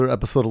Another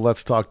episode of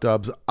Let's Talk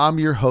Dubs. I'm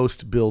your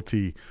host, Bill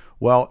T.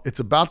 Well, it's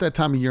about that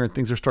time of year and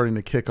things are starting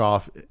to kick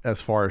off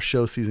as far as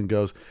show season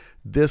goes.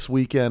 This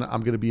weekend,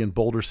 I'm going to be in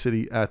Boulder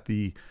City at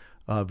the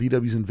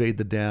VW's Invade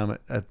the Dam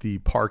at the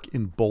park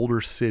in Boulder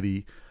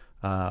City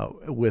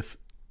it's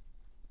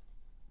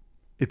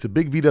a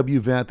big VW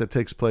event that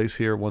takes place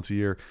here once a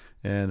year,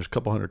 and there's a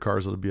couple hundred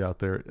cars that'll be out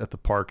there at the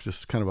park,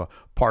 just kind of a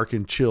park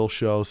and chill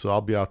show. So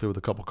I'll be out there with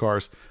a couple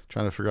cars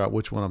trying to figure out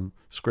which one I'm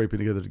scraping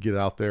together to get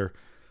out there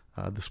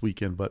this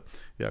weekend. But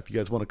yeah, if you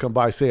guys want to come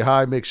by, say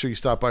hi, make sure you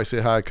stop by,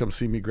 say hi, come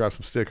see me, grab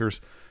some stickers,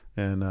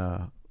 and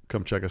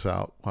come check us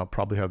out. I'll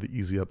probably have the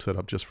Easy Up set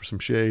up just for some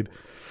shade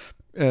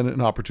and an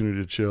opportunity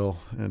to chill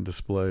and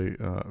display,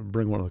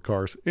 bring one of the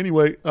cars.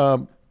 Anyway,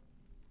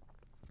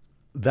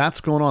 that's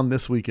going on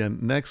this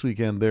weekend. Next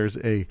weekend, there's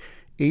a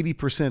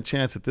 80%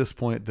 chance at this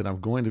point that I'm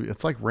going to be,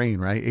 it's like rain,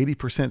 right?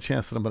 80%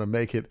 chance that I'm going to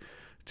make it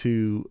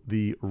to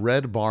the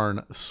Red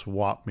Barn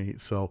swap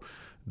meet. So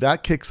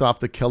that kicks off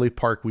the Kelly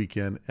Park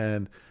weekend,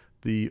 and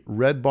the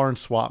Red Barn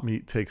swap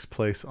meet takes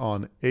place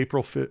on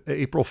April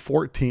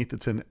 14th.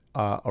 It's in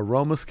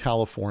Aromas,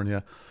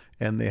 California.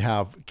 And they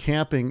have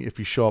camping. If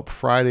you show up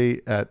Friday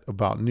at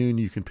about noon,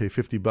 you can pay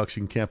 $50.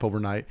 You can camp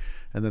overnight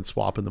and then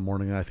swap in the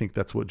morning. And I think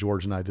that's what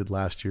George and I did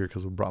last year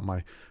because we brought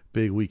my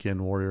big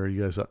weekend warrior.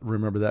 You guys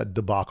remember that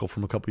debacle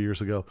from a couple years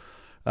ago.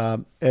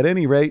 At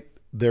any rate,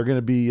 they're going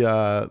to be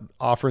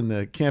offering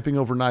the camping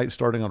overnight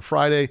starting on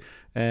Friday.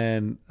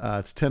 And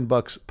it's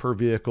 $10 per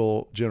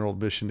vehicle, general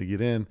admission to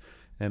get in.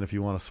 And if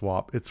you want to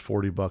swap, it's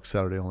 $40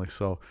 Saturday only.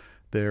 So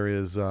there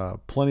is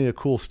plenty of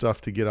cool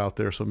stuff to get out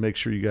there. So make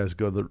sure you guys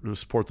go to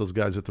support those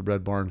guys at the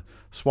Red Barn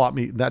swap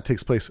meet. That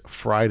takes place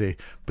Friday,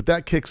 but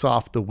that kicks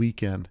off the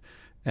weekend.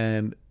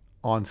 And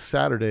on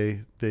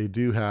Saturday, they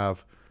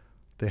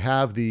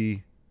have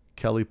the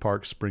Kelly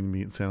Park Spring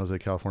Meet in San Jose,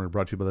 California,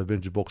 brought to you by the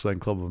Vintage Volkswagen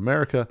Club of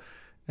America.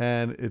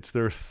 And it's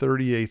their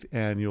 38th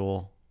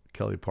annual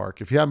Kelly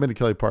Park. If you haven't been to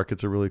Kelly Park,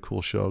 it's a really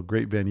cool show,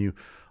 great venue,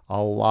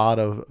 a lot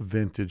of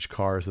vintage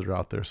cars that are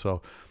out there.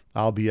 So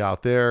I'll be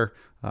out there.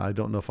 I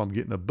don't know if I'm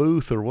getting a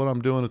booth or what I'm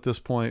doing at this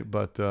point,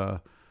 but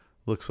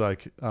looks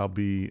like I'll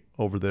be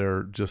over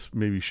there just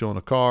maybe showing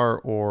a car,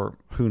 or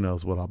who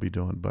knows what I'll be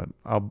doing. But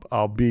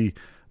I'll be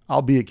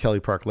at Kelly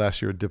Park.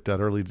 Last year I dipped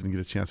out early, didn't get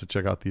a chance to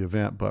check out the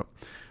event, but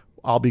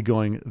I'll be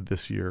going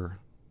this year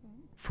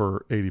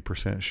for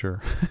 80%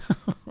 sure.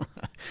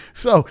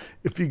 So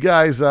if you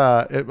guys,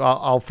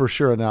 I'll for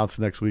sure announce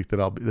next week that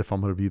if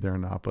I'm going to be there or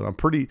not. But I'm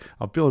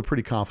feeling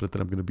pretty confident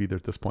that I'm going to be there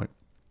at this point.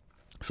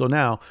 So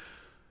now,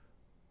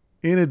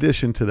 in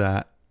addition to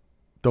that,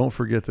 don't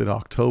forget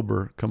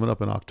that coming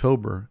up in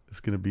October, is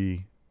going to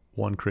be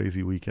one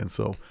crazy weekend.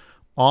 So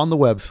on the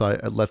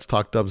website at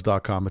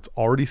letstalkdubs.com, it's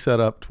already set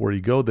up to where you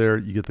go there,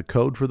 you get the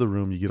code for the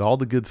room, you get all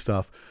the good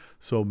stuff.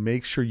 So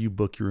make sure you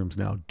book your rooms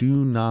now. Do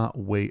not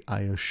wait.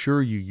 I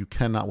assure you, you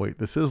cannot wait.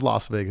 This is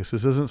Las Vegas.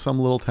 This isn't some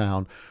little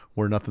town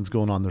where nothing's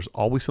going on. There's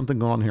always something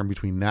going on here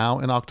between now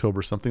and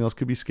October. Something else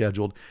could be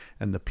scheduled.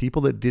 And the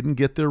people that didn't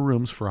get their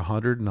rooms for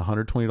 $100 and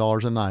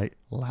 $120 a night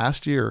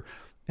last year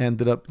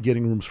ended up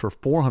getting rooms for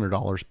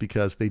 $400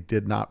 because they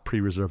did not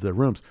pre-reserve their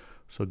rooms.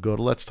 So go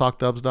to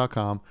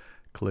letstalkdubs.com,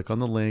 click on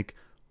the link,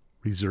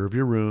 reserve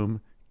your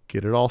room,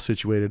 get it all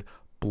situated.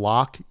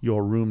 Block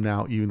your room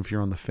now, even if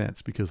you're on the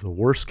fence, because the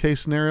worst case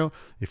scenario,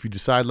 if you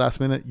decide last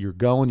minute you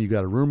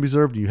got a room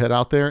reserved, you head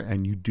out there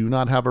and you do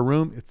not have a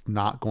room, it's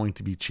not going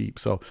to be cheap.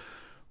 So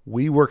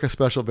we work a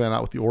special event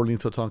out with the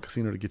Orleans Hotel and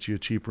Casino to get you a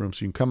cheap room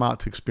so you can come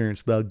out to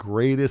experience the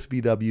greatest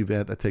VW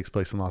event that takes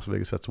place in Las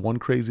Vegas. That's one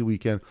crazy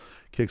weekend.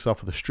 Kicks off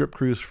with a strip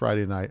cruise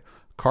Friday night,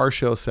 car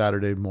show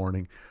Saturday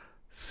morning.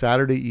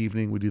 Saturday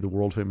evening, we do the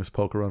world famous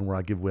poker run where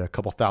I give away a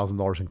couple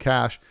 $1,000s in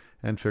cash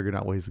and figuring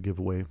out ways to give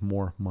away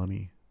more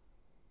money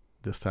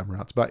this time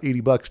around. It's about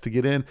 $80 to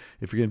get in.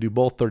 If you're going to do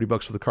both,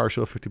 $30 for the car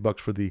show, $50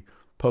 for the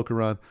poker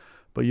run.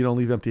 But you don't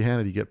leave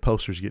empty-handed. You get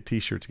posters, you get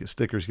t-shirts, you get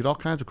stickers, you get all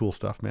kinds of cool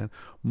stuff, man.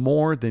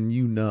 More than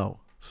you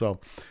know.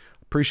 So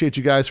appreciate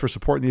you guys for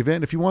supporting the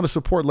event. If you want to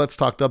support Let's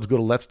Talk Dubs, go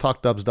to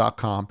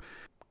letstalkdubs.com.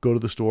 Go to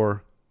the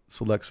store,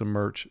 select some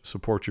merch,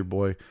 support your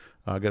boy.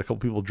 I got a couple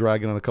people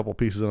dragging on a couple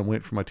pieces and I'm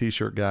waiting for my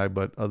t-shirt guy.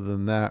 But other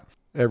than that,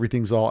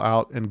 everything's all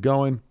out and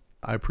going.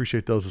 I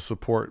appreciate those as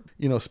support.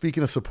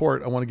 Speaking of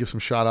support, I want to give some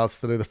shout outs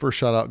today. The first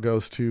shout out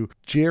goes to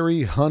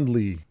Jerry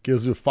Hundley.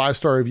 Gives you a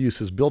 5-star review.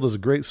 Says, Bill does a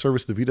great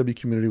service to the VW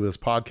community with his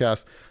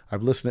podcast.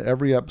 I've listened to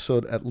every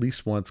episode at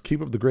least once.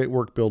 Keep up the great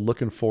work, Bill.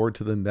 Looking forward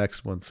to the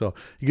next one. So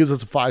he gives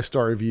us a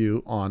 5-star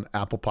review on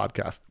Apple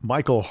Podcast.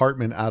 Michael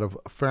Hartman out of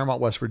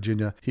Fairmont, West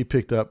Virginia. He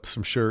picked up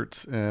some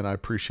shirts and I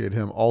appreciate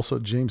him. Also,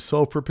 James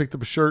Sofer picked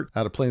up a shirt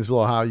out of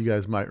Plainsville, Ohio. You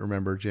guys might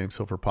remember James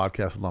Sofer,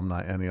 podcast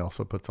alumni, and he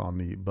also puts on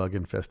the bug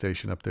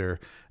infestation up there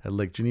at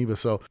Lake Geneva.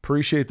 So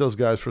appreciate those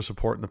guys for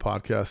supporting the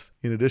podcast.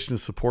 In addition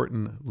to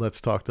supporting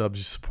Let's Talk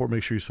Dubs,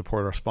 make sure you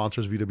support our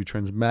sponsors, VW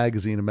Trends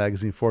Magazine, a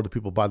magazine for the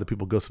people, by the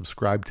people. Go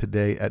subscribe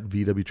today at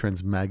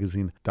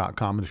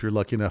vwtrendsmagazine.com. And if you're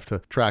lucky enough to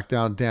track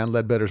down Dan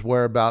Ledbetter's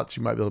whereabouts,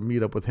 you might be able to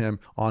meet up with him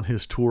on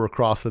his tour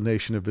across the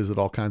nation and visit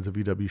all kinds of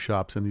VW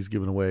shops. And he's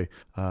giving away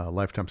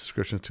lifetime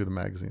subscriptions to the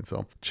magazine.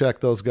 So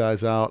check those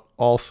guys out.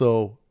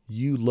 Also,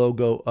 You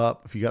Logo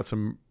Up. If you got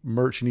some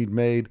merch you need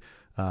made,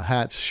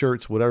 hats,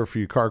 shirts, whatever for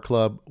your car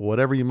club,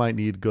 whatever you might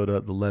need, go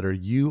to the letter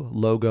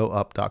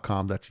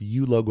ulogoup.com. That's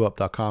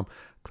ulogoup.com.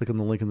 Click on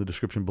the link in the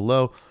description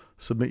below.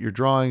 Submit your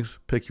drawings,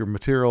 pick your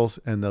materials,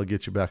 and they'll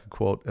get you back a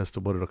quote as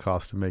to what it'll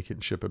cost to make it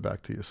and ship it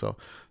back to you. So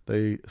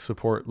they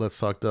support Let's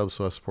Talk Dubs,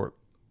 so I support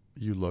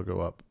You Logo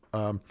Up.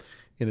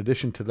 In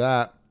addition to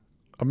that,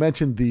 I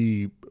mentioned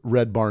the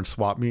Red Barn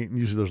swap meet, and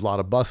usually there's a lot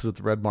of buses at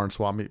the Red Barn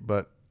swap meet,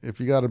 but if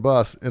you got a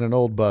bus and an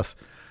old bus,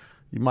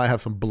 you might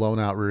have some blown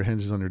out rear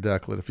hinges on your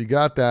deck lid. If you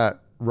got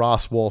that,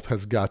 Ross Wolf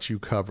has got you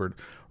covered.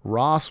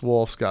 Ross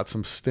Wolf's got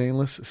some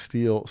stainless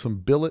steel, some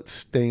billet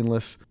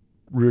stainless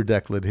rear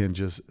deck lid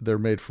hinges. They're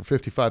made for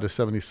 55 to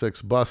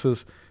 76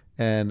 buses,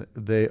 and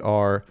they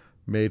are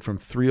made from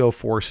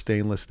 304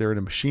 stainless. They're in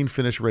a machine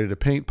finish, ready to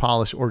paint,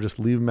 polish, or just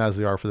leave them as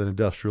they are for that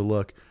industrial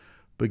look.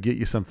 But get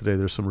you some today.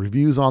 There's some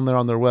reviews on there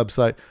on their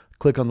website.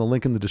 Click on the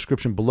link in the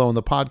description below in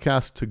the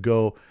podcast to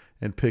go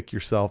and pick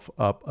yourself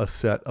up a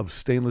set of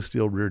stainless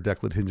steel rear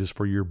deck lid hinges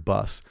for your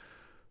bus.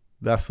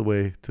 That's the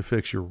way to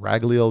fix your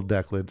raggedy old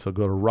deck lid. So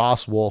go to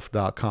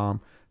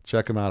rosswolf.com.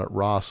 Check them out at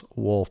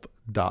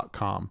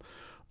rosswolf.com.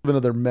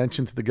 Another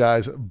mention to the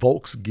guys at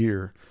Volks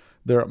Gear.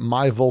 They're at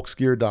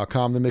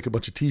myvolksgear.com. They make a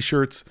bunch of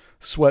t-shirts,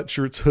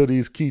 sweatshirts,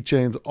 hoodies,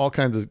 keychains, all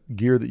kinds of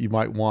gear that you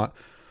might want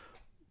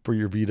for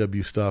your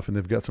VW stuff, and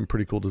they've got some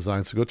pretty cool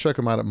designs. So go check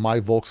them out at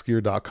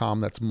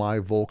myvolksgear.com. That's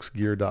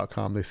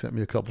myvolksgear.com. They sent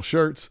me a couple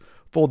shirts.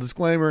 Full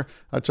disclaimer,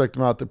 I checked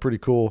them out. They're pretty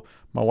cool.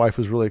 My wife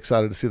was really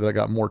excited to see that I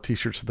got more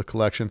t-shirts to the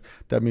collection.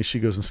 That means she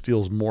goes and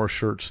steals more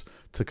shirts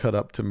to cut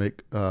up to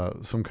make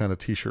some kind of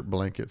t-shirt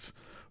blankets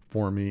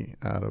for me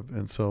out of.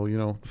 And so,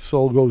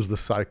 so goes the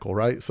cycle,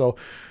 right? So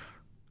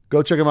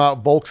go check them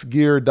out,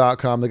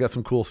 volksgear.com. They got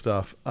some cool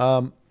stuff.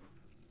 On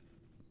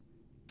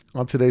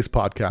today's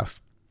podcast,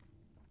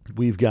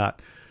 we've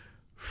got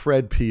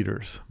Fred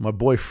Peeters, my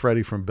boy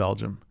Freddie from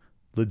Belgium.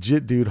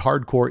 Legit dude,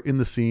 hardcore in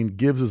the scene,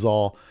 gives his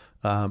all,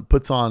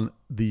 puts on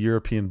the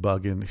European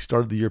Bug-In. He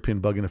started the European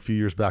Bug-In a few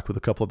years back with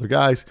a couple other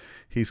guys.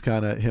 He's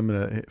him and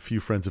a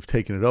few friends have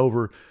taken it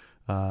over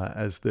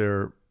as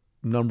their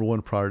number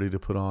one priority to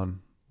put on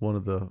one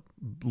of the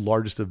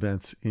largest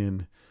events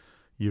in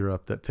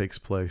Europe that takes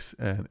place,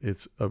 and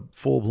it's a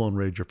full-blown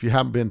rager. If you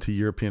haven't been to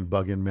European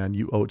Bug-In, man,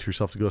 you owe it to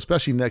yourself to go,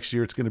 especially next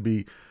year. It's going to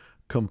be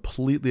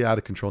completely out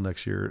of control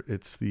next year.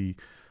 It's the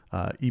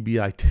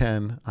EBI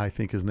 10, I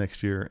think, is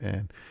next year,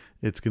 and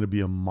it's going to be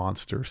a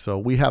monster. So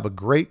we have a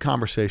great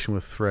conversation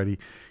with Freddie.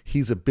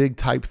 He's a big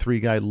Type 3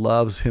 guy,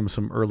 loves him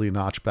some early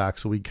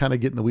notchbacks. So we kind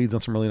of get in the weeds on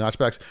some early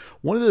notchbacks.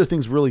 One of the other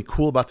things really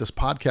cool about this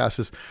podcast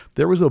is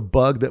there was a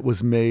bug that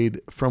was made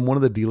from one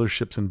of the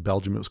dealerships in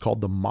Belgium. It was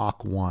called the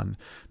Mach 1.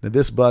 Now,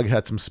 this bug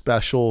had some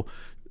special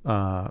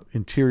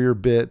interior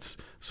bits,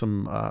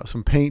 some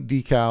paint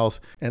decals,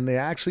 and they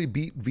actually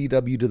beat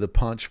VW to the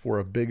punch for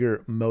a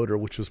bigger motor,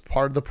 which was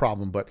part of the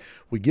problem. But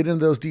we get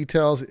into those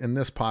details in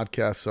this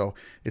podcast, so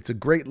it's a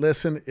great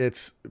listen.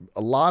 It's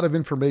a lot of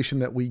information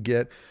that we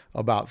get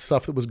about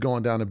stuff that was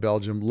going down in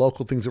Belgium,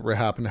 local things that were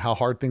happening, how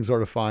hard things are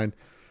to find.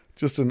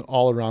 Just an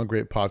all-around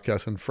great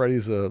podcast. And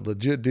Freddie's a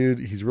legit dude.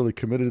 He's really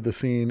committed to the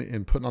scene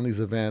and putting on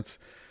these events.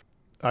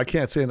 I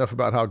can't say enough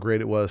about how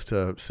great it was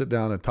to sit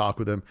down and talk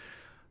with him.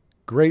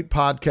 Great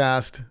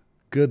podcast,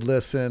 good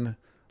listen.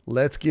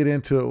 Let's get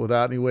into it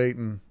without any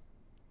waiting.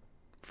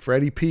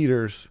 Freddie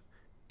Peeters,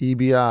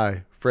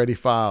 EBI, Freddie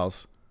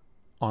Files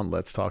on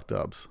Let's Talk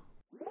Dubs.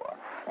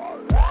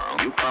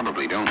 You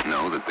probably don't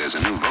know that there's a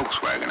new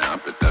Volkswagen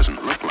out that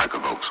doesn't look like a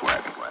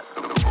Volkswagen.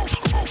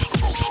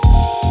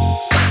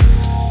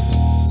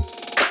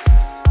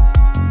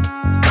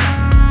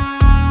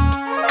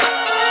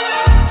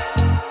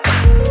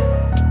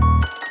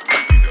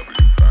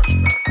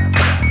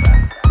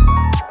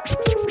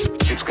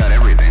 It's got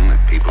everything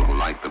that people who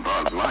like the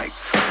bug like.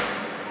 So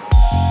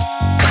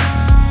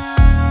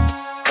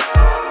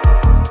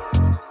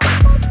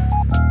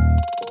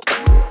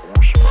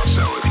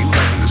if you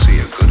happen to see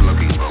a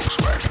good-looking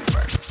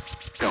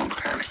Volkswagen, don't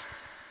panic.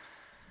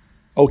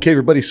 Okay,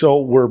 everybody, so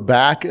we're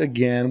back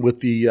again with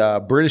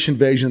the British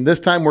invasion. This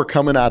time we're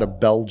coming out of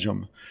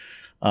Belgium.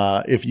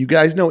 If you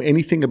guys know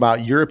anything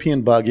about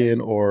European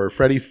Bug-In or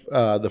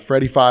the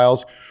Freddie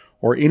Files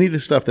or any of the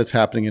stuff that's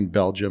happening in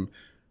Belgium,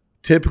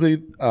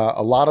 typically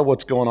a lot of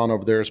what's going on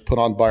over there is put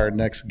on by our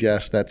next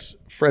guest. That's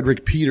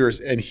Frederic Peeters,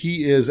 and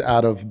he is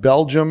out of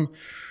Belgium,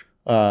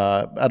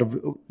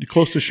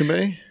 close to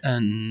Chimay?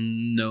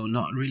 No,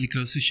 not really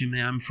close to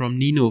Chimay. I'm from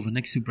Ninove,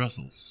 next to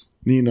Brussels.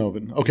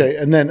 Ninove. Okay,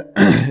 and then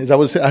is that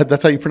what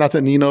that's how you pronounce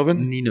it, Ninove?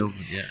 Ninove,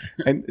 yeah.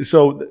 And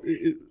so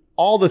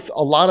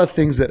a lot of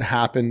things that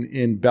happen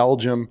in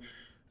Belgium,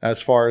 as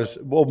far as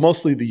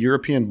mostly the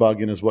European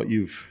Bug-In is what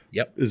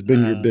has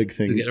been your big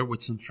thing. Together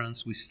with some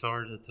friends, we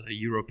started a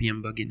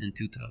European Bug-In in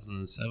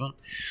 2007.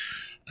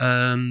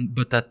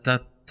 But at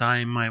that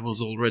time, I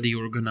was already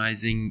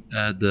organizing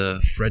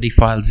the Freddie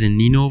files in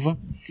Ninove.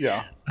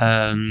 Yeah.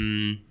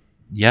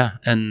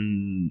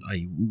 And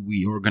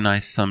we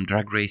organized some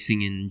drag racing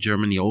in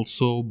Germany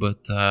also,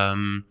 but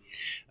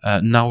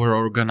now we're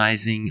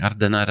organizing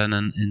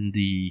Ardennen in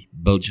the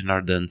Belgian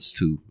Ardennes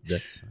too.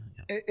 That's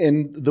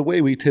And the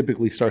way we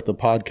typically start the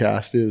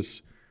podcast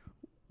is,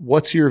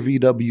 what's your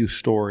VW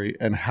story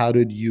and how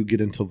did you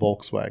get into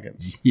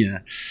Volkswagens? Yeah.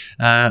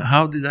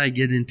 How did I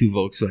get into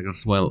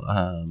Volkswagens? Well,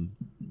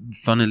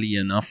 funnily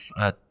enough,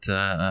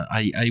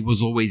 I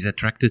was always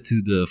attracted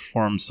to the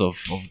forms of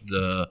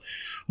the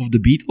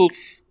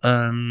Beatles.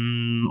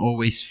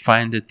 Always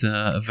find it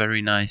a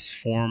very nice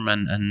form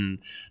and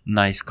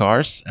nice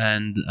cars.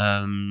 And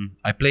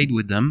I played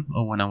with them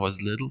when I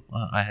was little.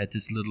 I had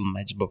this little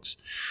matchbox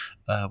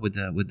with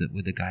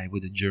a guy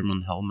with a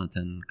German helmet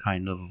and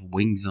kind of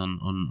wings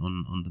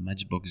on the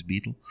Matchbox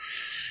Beetle.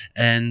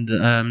 And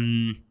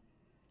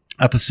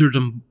at a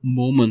certain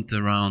moment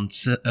around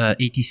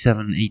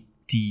 87,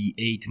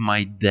 88,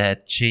 my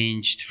dad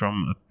changed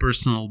from a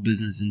personal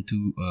business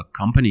into a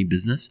company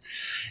business,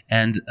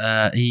 and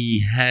he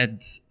had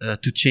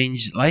to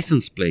change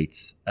license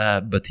plates,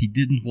 but he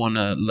didn't want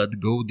to let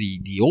go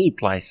the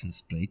old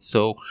license plates.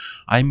 So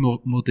I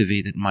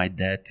motivated my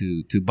dad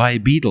to buy a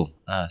Beetle.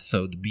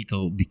 So the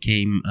Beetle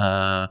became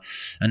a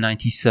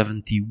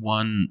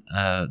 1971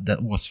 that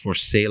was for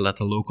sale at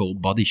a local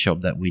body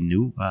shop that we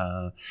knew,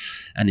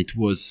 and it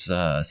was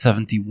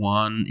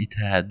 71. It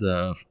had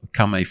a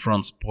Kamei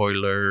front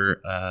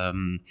spoiler,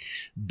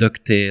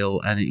 ducktail,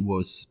 and it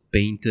was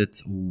painted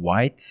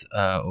white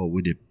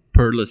with a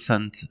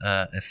pearlescent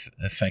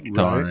effect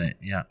on it.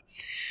 Yeah.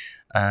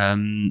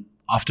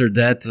 After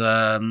that,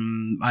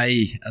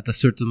 at a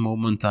certain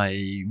moment,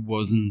 I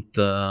wasn't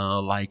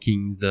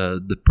liking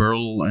the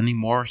pearl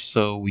anymore,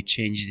 so we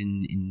changed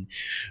in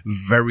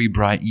very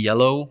bright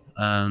yellow.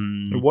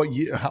 And what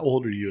year? How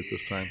old are you at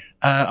this time?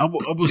 I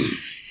was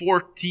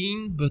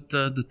 14, but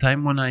the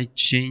time when I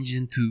changed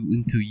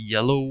into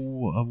yellow,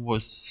 I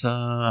was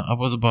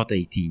about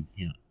 18.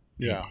 Yeah.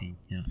 Yeah. 18,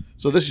 yeah.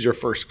 So this is your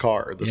first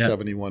car, the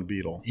 71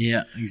 Beetle.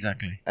 Yeah,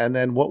 exactly. And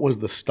then what was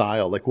the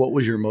style? Like, what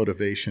was your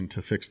motivation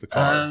to fix the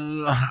car?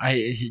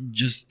 I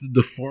just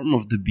the form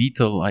of the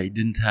Beetle. I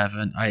didn't have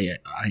I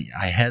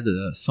had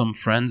some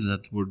friends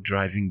that were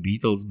driving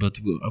Beetles,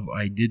 but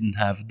I didn't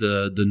have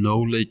the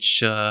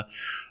knowledge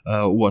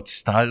what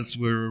styles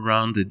were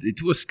around.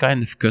 It was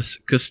kind of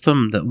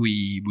custom that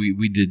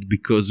we did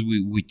because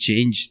we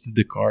changed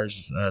the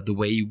cars the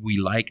way we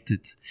liked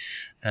it.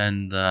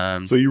 And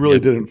so you really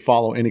didn't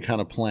follow any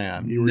kind of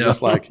plan. You were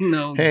just like,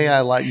 hey,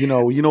 I like, you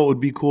know what would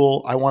be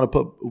cool? I want to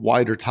put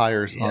wider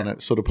tires on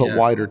it. So to put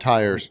wider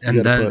tires, and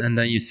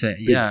then you say,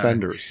 big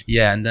fenders.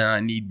 Yeah, and then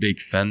I need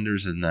big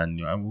fenders, and then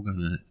we're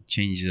gonna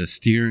change the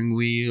steering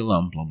wheel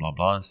and blah blah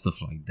blah and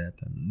stuff like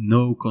that. And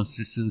no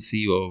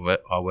consistency,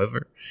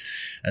 however,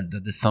 and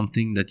that is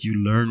something that you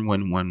learn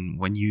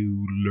when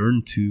you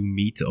learn to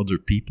meet other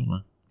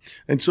people.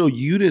 And so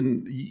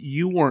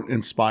you weren't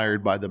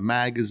inspired by the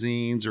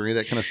magazines or any of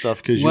that kind of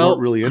stuff because you weren't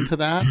really into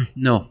that?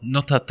 No,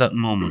 not at that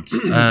moment.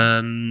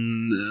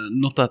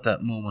 Not at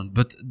that moment.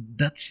 But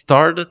that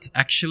started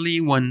actually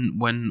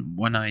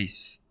when I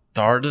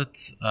started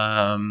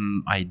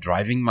I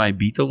driving my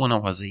Beetle when I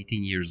was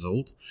 18 years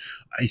old.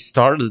 I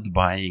started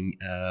buying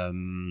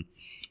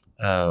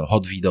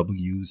hot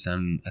VWs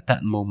and at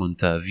that moment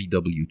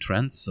VW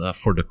Trends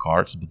for the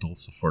cars, but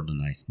also for the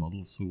nice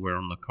models who were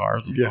on the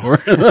cars, of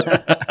course.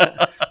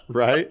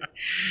 Right.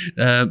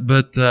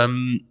 But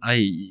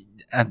I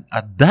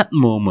at that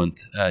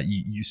moment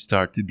you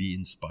start to be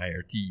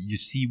inspired. You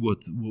see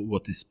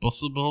what is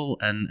possible,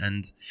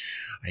 and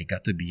I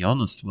got to be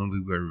honest, when we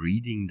were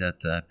reading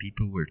that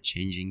people were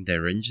changing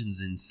their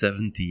engines in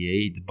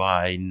 78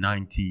 by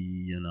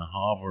 90 and a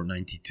half or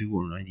 92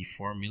 or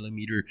 94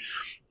 millimeter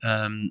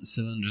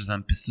cylinders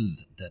and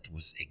pistons, that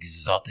was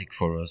exotic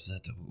for us.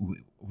 That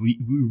we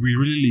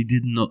really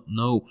did not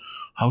know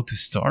how to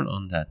start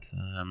on that.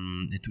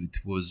 It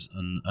was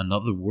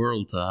another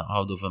world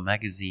out of a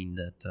magazine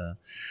that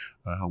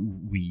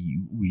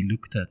we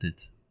looked at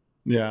it.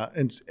 Yeah,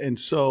 and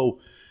so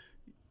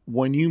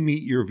when you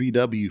meet your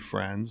VW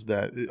friends,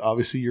 that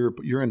obviously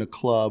you're in a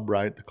club,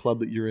 right? The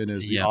club that you're in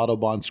is the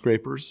Autobahn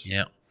Scrapers.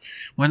 Yeah.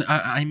 When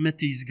I met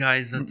these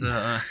guys at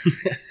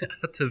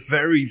at a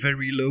very,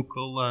 very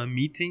local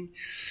meeting,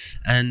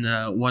 and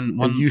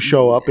when you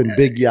show up in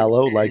big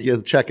yellow, like,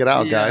 check it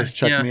out, guys,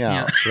 check me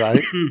out,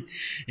 right?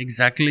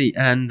 Exactly,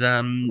 and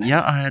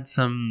I had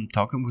some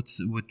talking with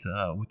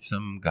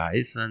some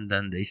guys, and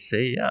then they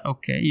say,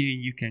 okay,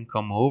 you can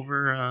come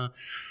over.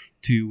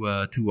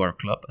 to our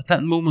club. At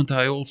that moment,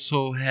 I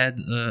also had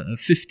a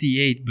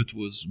 58, but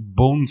was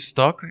bone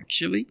stock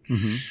actually.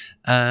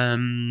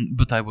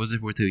 But I was there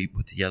with the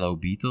Yellow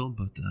Beetle.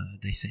 But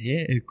they say,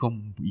 "Hey,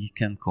 you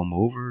can come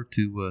over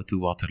to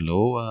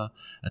Waterloo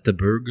at the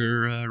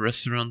burger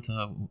restaurant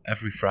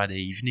every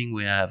Friday evening.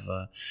 We have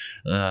a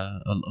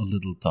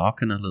little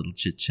talk and a little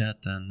chit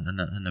chat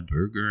and a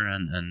burger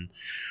and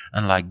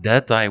like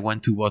that." I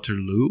went to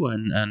Waterloo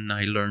and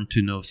I learned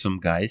to know some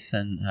guys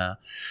and.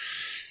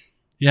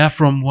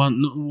 From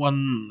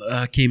one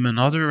came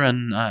another,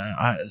 and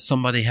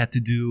somebody had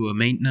to do a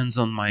maintenance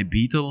on my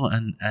Beetle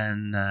and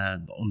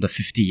on the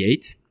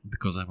 58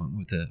 because I went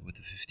with the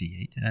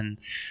 58, and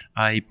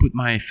I put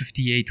my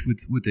 58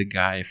 with a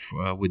guy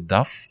with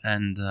Duff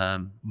and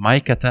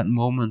Mike at that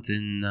moment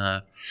in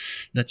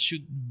that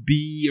should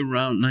be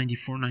around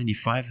 94,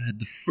 95 had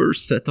the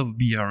first set of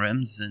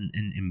BRMs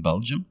in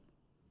Belgium.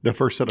 The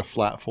first set of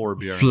flat 4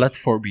 BRMs. Flat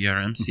 4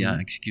 BRMs, yeah,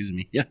 excuse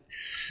me. Yeah.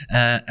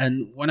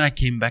 And when I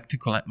came back to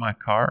collect my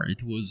car,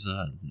 it was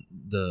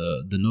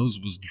the nose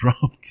was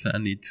dropped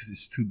and it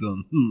stood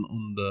on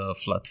the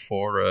flat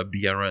 4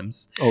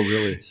 BRMs. Oh,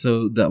 really?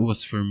 So that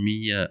was for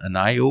me an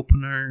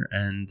eye-opener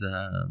and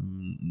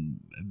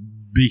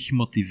big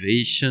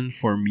motivation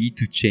for me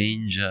to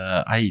change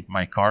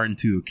my car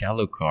into a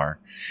Calo car.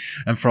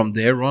 And from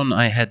there on,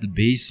 I had the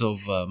base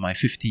of my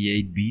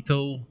 58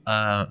 Beetle.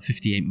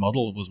 58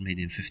 model was made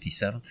in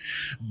 57.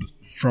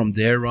 From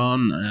there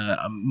on,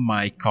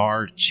 my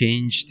car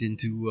changed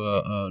into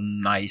a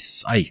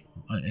nice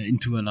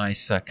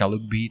Calo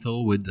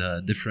Beetle with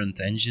different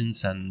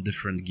engines and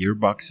different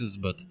gearboxes.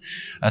 But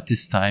at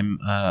this time,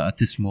 at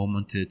this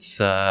moment,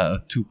 it's a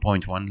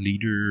 2.1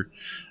 liter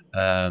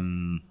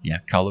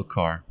Calo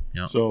car.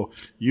 Yeah. So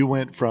you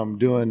went from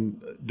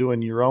doing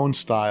your own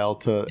style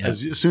to as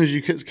soon as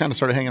you kind of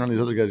started hanging on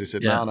these other guys, you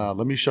said, "No,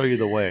 let me show you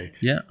the way.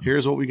 Yeah.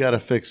 Here's what we got to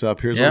fix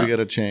up. Here's what we got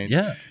to change."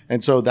 Yeah.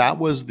 And so that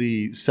was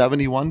the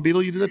 71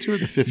 Beetle you did that to, or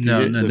the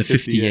 58? No, the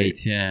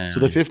 58. Yeah.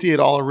 So the 58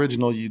 all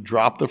original. You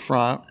dropped the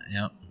front.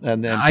 Yeah.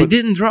 And then I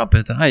didn't drop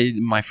it.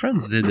 My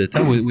friends did it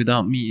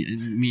without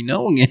me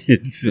knowing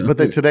it. So.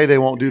 But today they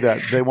won't do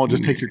that. They won't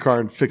just take your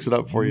car and fix it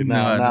up for you.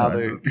 Now I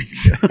don't think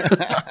so.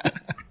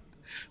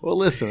 Well,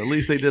 listen, at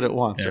least they did it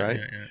once, right?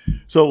 Yeah.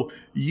 So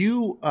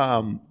you,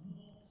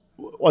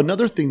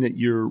 another thing that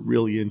you're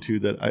really into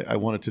that I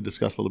wanted to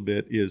discuss a little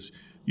bit is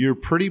you're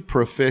pretty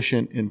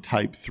proficient in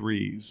Type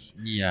 3s.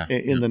 Yeah.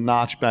 In the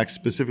notchbacks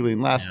specifically.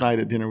 And last night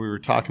at dinner, we were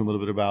talking a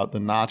little bit about the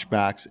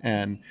notchbacks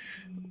and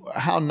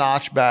how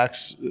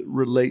notchbacks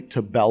relate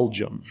to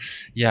Belgium.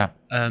 Yeah.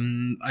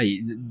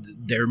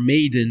 They're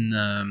made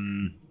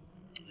in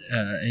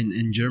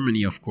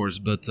Germany, of course,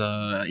 but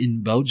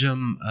in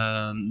Belgium,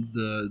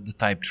 the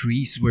Type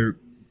 3s were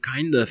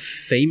kind of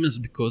famous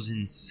because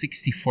in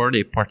 64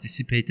 they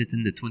participated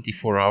in the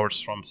 24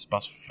 hours from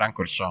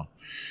Spa-Francorchamps.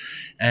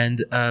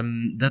 And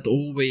that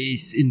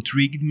always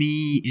intrigued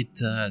me. It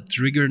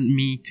triggered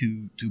me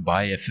to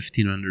buy a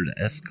 1500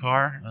 S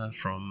car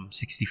from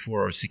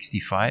 64 or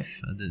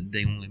 65.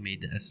 They only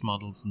made the S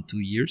models in 2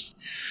 years.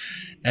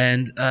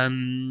 And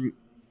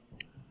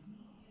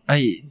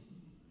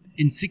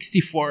in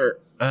 64,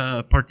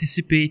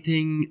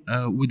 participating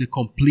with a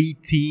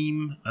complete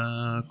team,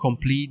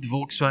 complete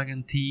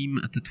Volkswagen team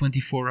at the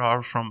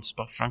 24-hour from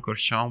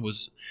Spa-Francorchamps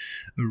was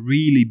a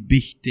really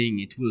big thing.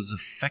 It was a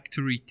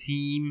factory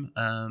team.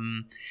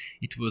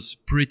 It was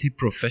pretty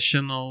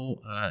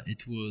professional.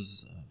 It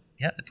was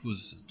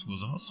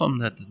awesome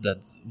that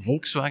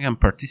Volkswagen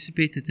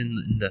participated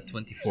in that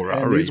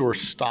 24-hour race. These were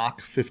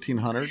stock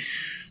 1500s?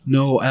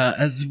 No,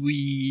 as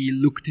we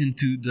looked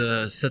into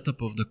the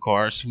setup of the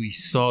cars, we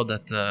saw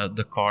that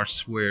the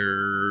cars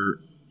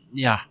were,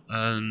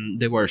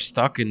 they were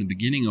stock in the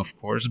beginning, of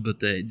course, but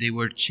they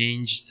were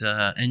changed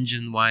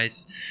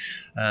engine-wise.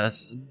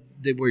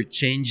 They were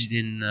changed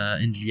in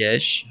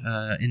Liège,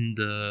 in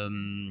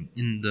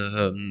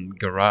the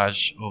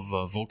garage of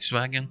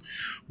Volkswagen,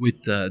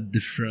 with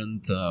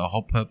different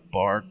hop-up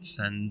parts,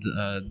 and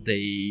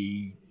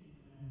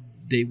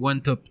they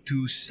went up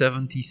to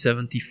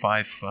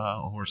 75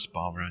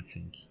 horsepower, I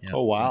think. Yeah.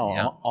 Oh, wow.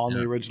 So, on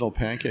the original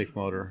pancake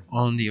motor.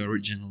 On the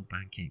original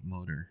pancake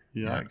motor.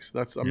 Yikes.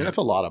 That's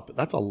a lot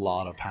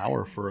of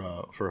power for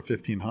a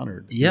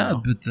 1500. Yeah,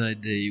 but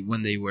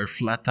when they were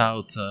flat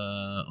out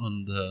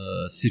on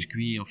the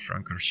circuit of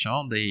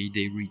Francorchamps,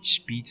 they reached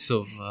speeds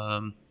of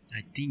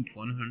I think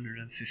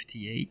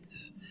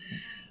 158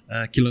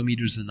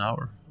 kilometers an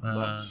hour.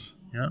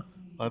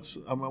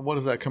 What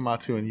does that come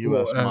out to in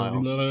U.S.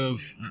 miles?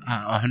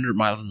 100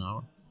 miles an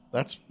hour.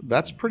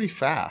 That's pretty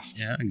fast.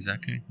 Yeah,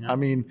 exactly. Yeah. I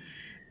mean,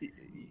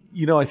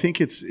 I think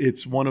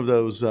it's one of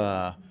those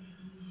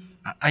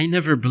I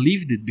never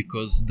believed it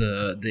because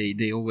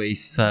they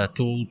always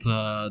told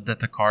that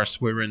the cars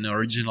were an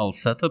original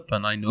setup,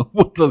 and I know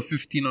what the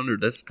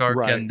 1500S car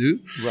can do.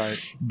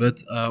 Right.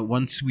 But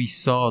once we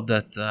saw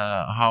that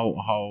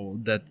how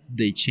that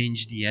they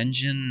changed the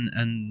engine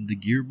and the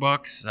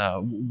gearbox,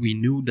 we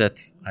knew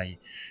that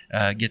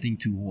getting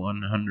to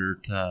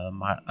 100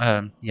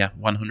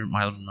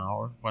 miles an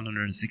hour,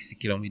 160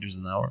 kilometers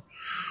an hour,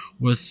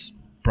 was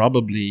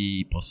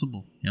probably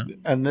possible. Yeah.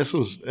 And this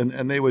was,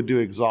 and they would do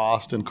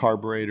exhaust and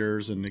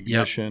carburetors and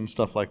ignition,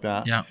 stuff like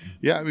that. Yeah.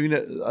 Yeah. I mean,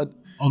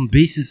 on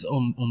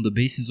the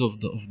basis of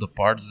the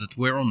parts that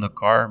were on the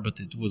car, but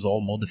it was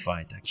all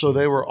modified actually. So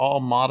they were all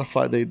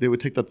modified. They would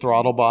take the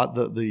throttle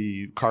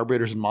the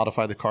carburetors and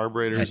modify the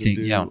carburetors and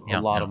do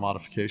a lot of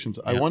modifications.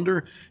 Yeah. I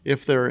wonder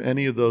if there are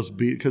any of those,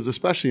 because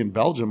especially in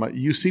Belgium,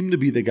 you seem to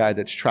be the guy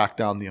that's tracked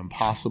down the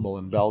impossible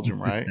in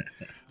Belgium, right?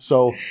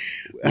 So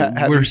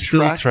we're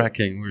still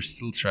tracking.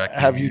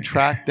 Have you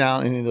tracked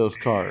down any of those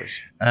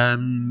cars?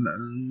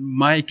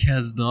 Mike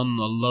has done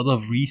a lot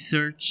of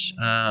research.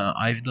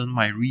 I've done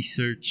my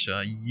research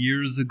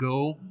years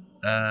ago.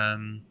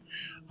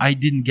 I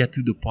didn't get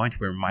to the point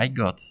where Mike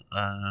got,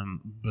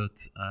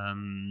 but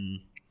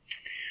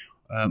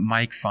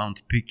Mike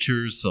found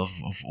pictures of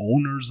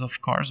owners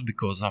of cars,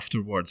 because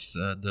afterwards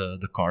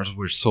the cars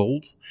were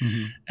sold.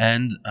 Mm-hmm.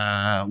 And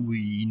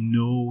we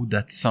know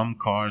that some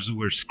cars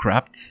were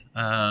scrapped,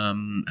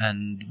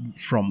 and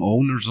from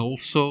owners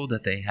also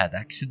that they had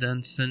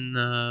accidents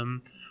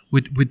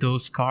with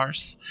those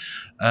cars.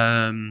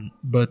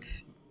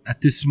 But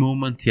at this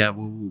moment,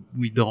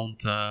 we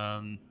don't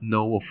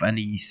know of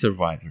any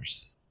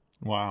survivors.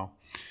 Wow.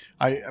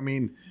 I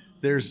mean,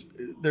 there's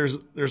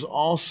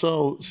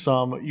also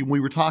some. We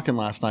were talking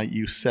last night.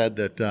 You said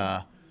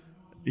that,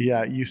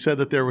 you said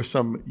that there was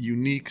some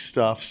unique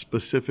stuff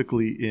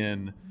specifically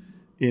in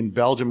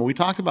Belgium. And we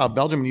talked about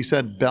Belgium, and you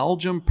said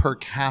Belgium per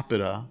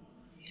capita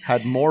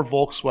had more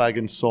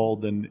Volkswagen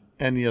sold than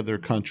any other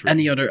country. A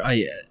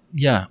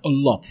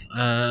lot.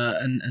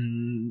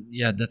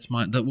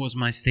 That was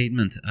my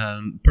statement.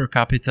 Per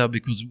capita,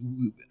 because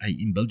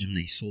in Belgium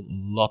they sold a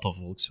lot of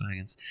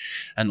Volkswagens,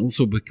 and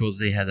also because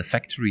they had a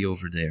factory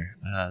over there.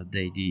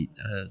 They did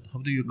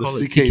how do you call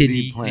it?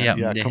 CKD plant.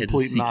 Yeah, they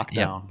complete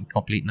knockdown. Yeah,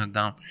 complete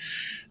knockdown.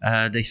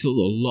 They sold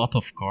a lot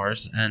of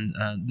cars, and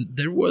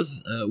there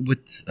was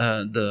with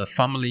the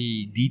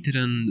family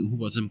Dieteren, who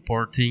was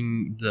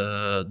importing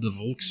the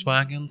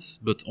Volkswagens,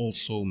 but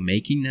also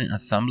making them,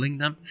 assembling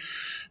them.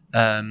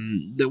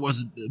 There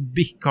was a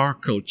big car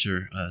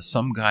culture.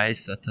 Some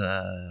guys at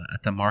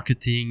the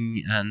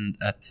marketing and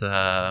at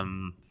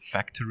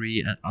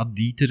factory at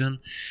Dieteren,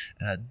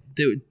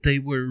 they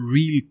were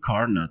real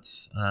car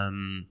nuts.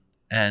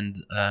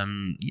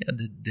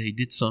 They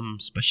did some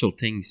special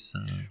things.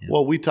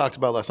 Well, we talked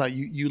about last night.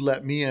 You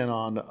let me in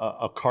on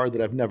a car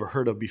that I've never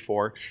heard of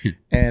before,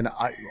 and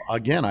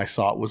I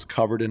saw it was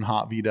covered in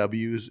hot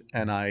VWs,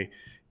 and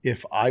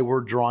if I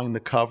were drawing the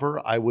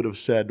cover, I would have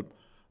said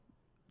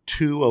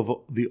 2 of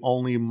the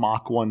only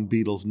Mach 1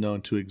 Beetles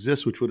known to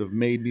exist, which would have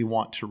made me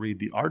want to read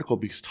the article,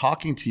 because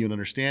talking to you and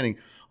understanding,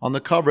 on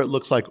the cover it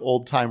looks like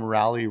old-time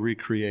rally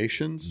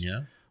recreations,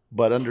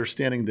 but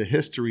understanding the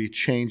history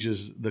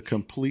changes the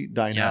complete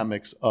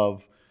dynamics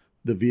of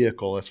the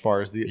vehicle as far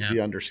as the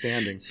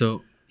understanding.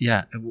 So,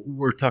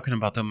 we're talking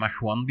about the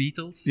Mach 1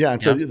 Beetles. Yeah,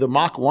 and so the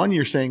Mach 1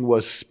 you're saying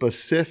was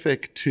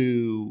specific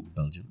to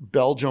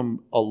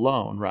Belgium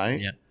alone, right?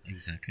 Yeah,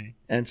 exactly.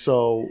 And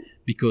so,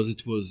 because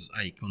it was,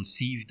 I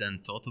conceived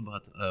and thought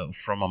about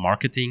from a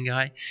marketing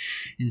guy.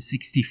 In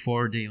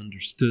 '64, they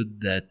understood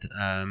that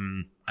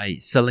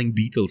selling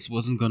Beetles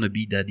wasn't going to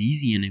be that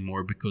easy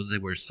anymore, because they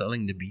were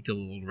selling the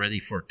Beetle already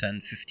for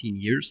 10, 15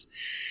 years.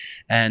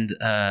 And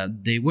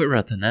they were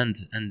at an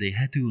end, and they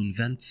had to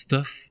invent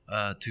stuff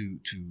to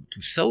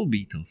sell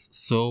Beetles.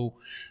 So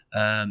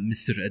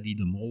Mr. Eddie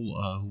de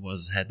Mol, who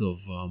was head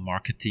of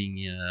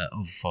marketing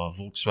of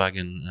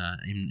Volkswagen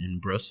in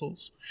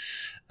Brussels,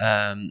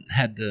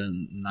 had the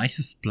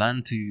nicest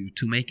plan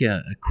to make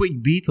a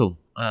quick Beetle.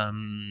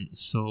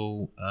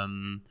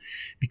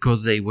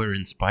 Because they were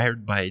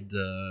inspired by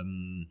the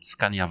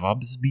Scania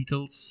Vabis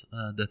Beetles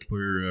that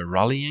were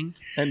rallying.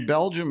 And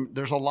Belgium,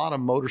 there's a lot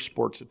of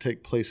motorsports that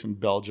take place in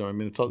Belgium. I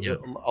mean,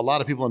 a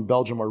lot of people in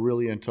Belgium are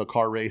really into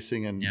car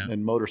racing and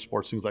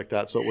motorsports, things like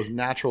that. So it was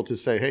natural to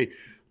say, hey,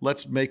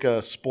 let's make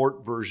a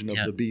sport version of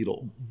the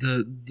Beetle.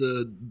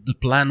 The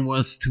plan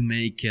was to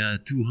make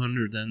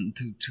 200 and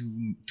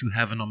to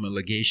have an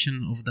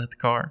homologation of that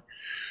car,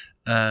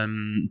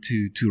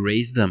 to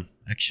race them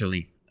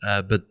actually.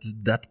 But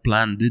that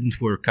plan didn't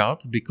work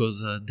out,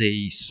 because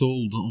they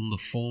sold on the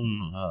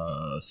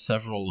phone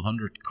several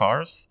hundred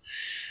cars,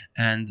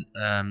 and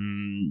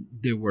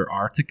there were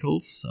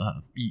articles.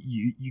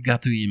 You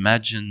got to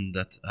imagine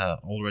that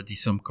already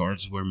some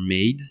cars were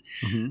made.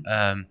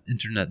 Mm-hmm.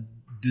 Internet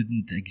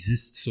didn't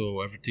exist,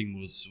 so everything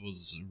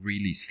was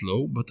really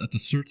slow. But at a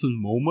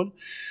certain moment,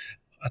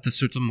 at a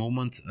certain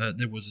moment,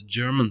 there was a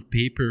German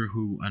paper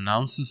who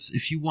announces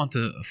if you want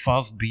a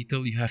fast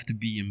Beetle, you have to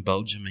be in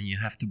Belgium and you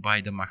have to buy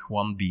the Mach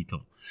 1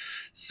 Beetle.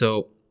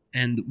 So,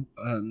 and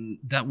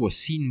that was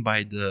seen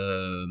by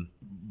the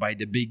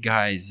big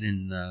guys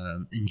in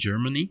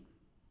Germany.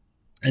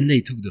 And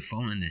they took the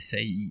phone and they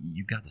say,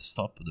 you got to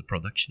stop the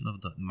production of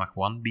the Mach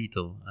 1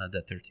 Beetle,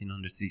 that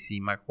 1300cc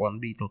Mach 1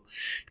 Beetle,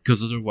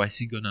 because otherwise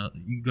you're gonna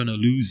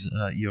lose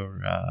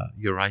your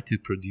right to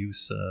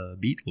produce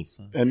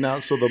Beetles. And now,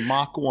 so the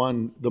Mach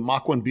 1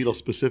 Beetle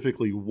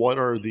specifically, what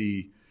are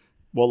the?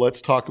 Well,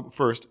 let's talk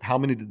first. How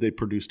many did they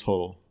produce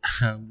total?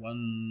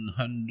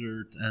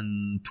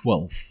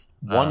 112.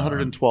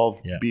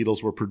 112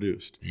 Beetles were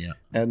produced. Yeah.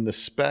 And the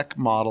spec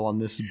model on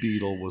this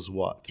Beetle was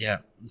what?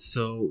 Yeah.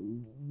 So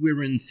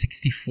we're in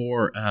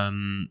 64,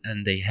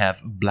 and they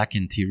have a black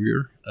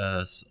interior.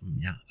 A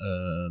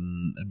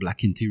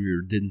black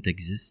interior didn't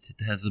exist.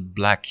 It has a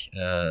black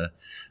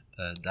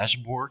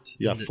dashboard.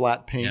 Yeah,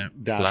 flat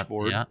paint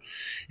dashboard.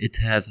 It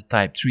has a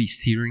Type 3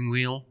 steering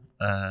wheel.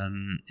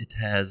 It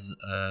has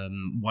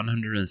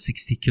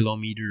 160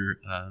 kilometer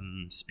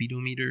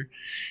speedometer.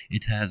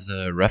 It has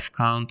a ref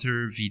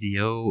counter,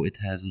 VDO. It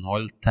has an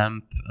oil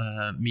temp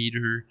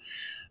meter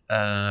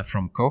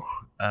from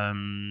Koch.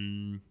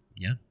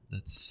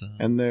 That's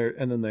and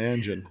then the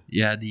engine.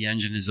 Yeah, the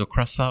engine is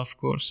Okrasa, of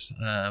course,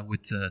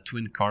 with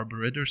twin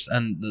carburetors,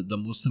 and the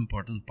most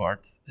important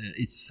part,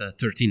 it's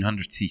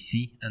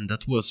 1300cc, and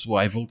that was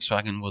why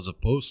Volkswagen was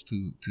opposed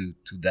to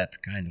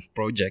that kind of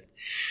project,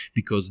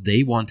 because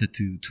they wanted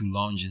to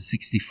launch in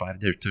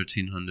 65 their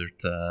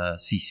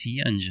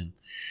 1300cc engine,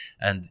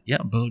 and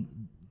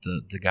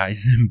the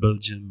guys in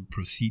Belgium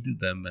preceded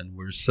them and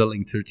were selling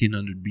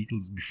 1300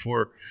 Beetles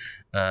before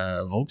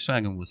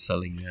Volkswagen was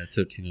selling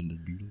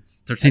 1300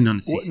 Beetles.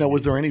 1300cc. Now,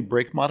 was there any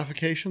brake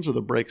modifications, or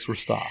the brakes were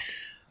stock?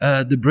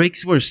 The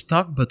brakes were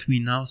stock, but we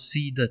now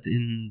see that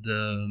in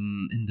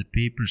the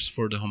papers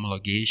for the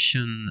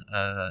homologation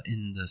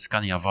in the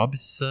Scania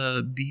Vabis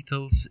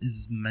Beetles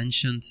is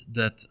mentioned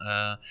that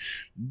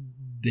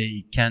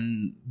they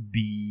can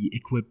be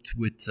equipped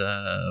with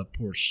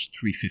Porsche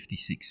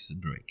 356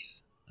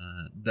 brakes.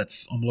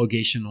 That's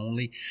homologation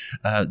only.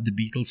 The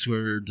Beetles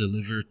were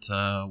delivered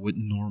with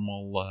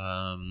normal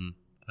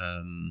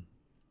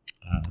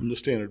the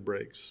standard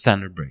brakes.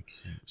 Standard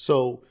brakes. Yeah.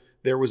 So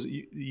there was,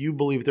 you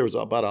believe there was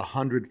about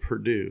 100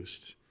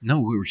 produced. No,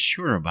 we were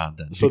sure about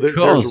that. So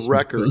there's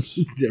records.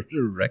 There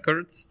are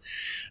records.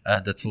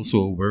 That's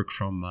also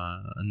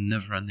a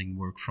never-ending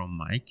work from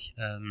Mike.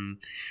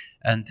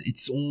 And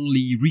it's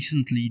only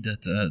recently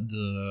that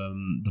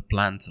the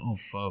plant of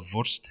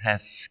Vorst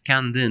has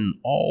scanned in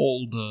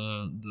all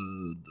the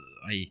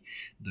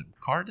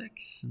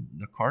Cardex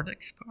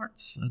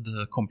cards,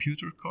 the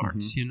computer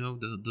cards,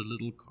 the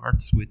little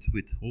cards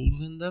with holes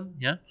in them.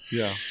 Yeah.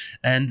 Yeah.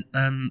 And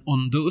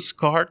on those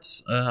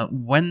cards,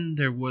 when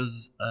there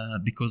was,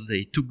 because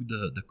they took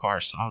the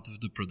cars out of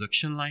the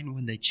production line,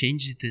 when they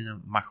changed it in a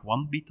Mach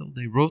 1 Beetle,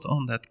 they wrote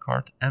on that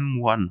card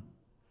M1.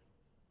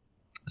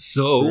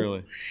 So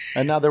really,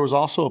 and now there was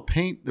also a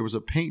paint. There was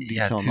a paint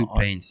detail. Yeah, two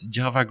paints: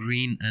 Java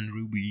green and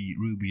ruby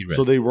red.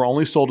 So they were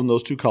only sold in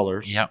those two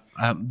colors. Yeah,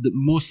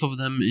 most of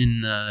them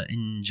in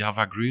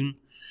Java green,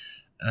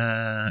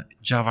 and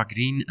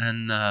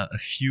a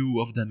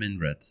few of them in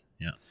red.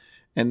 Yeah,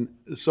 and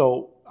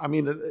so I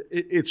mean,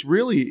 it's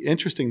really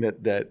interesting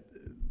that.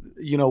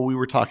 We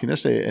were talking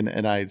yesterday,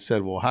 and I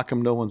said, "Well, how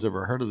come no one's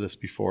ever heard of this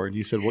before?" And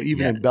you said, "Well,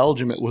 even in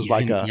Belgium, it was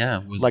like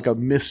a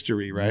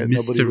mystery, right?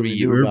 Mystery, nobody really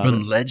knew urban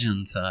about it.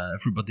 legend.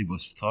 Everybody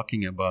was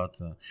talking about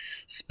a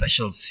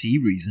special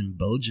series in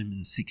Belgium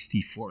in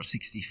 64,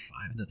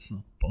 65. That's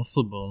not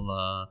possible.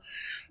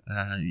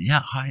 I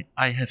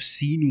have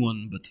seen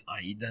one, but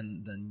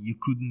then you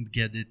couldn't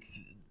get it."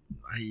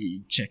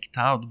 I checked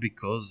out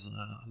because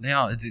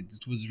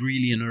it was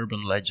really an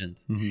urban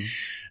legend,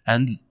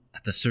 and.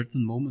 At a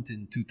certain moment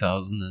in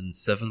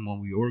 2007, when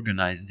we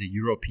organized the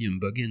European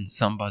Bug-In,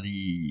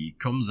 somebody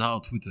comes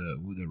out with a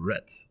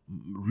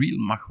real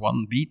Mach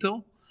 1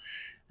 Beetle,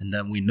 and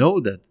then we know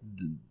that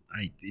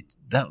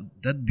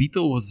that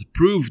Beetle was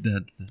proof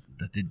that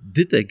it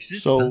did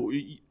exist. So,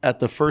 at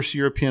the first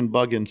European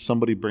Bug-In,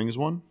 somebody brings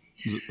one.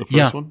 Is it the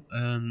first one?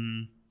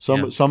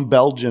 Some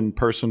Belgian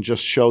person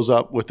just shows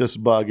up with this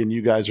bug, and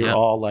you guys are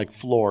all like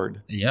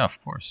floored. Yeah,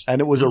 of course. And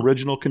it was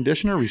original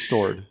condition or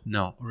restored?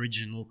 No,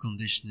 original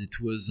condition. It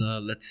was,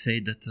 let's say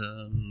that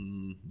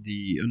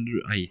the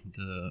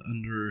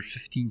under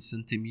 15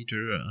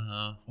 centimeter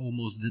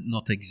almost did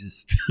not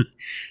exist,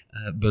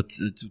 but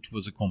it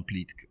was a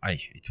complete.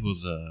 It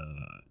was a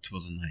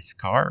nice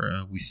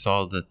car. We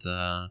saw that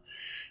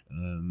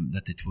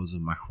it was a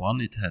Mach 1.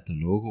 It had a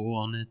logo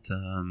on it.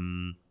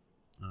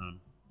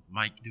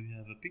 Mike, do you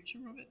have a picture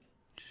of it?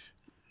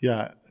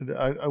 Yeah,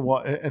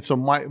 and so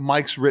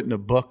Mike's written a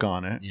book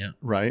on it,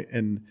 right?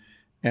 And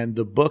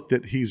the book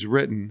that he's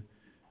written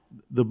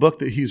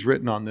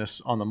on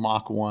the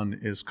Mach 1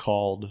 is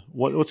called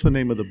what's the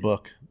name of the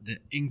book? The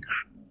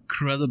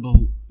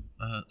Incredible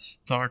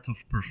Start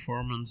of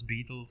Performance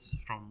Beetles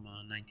from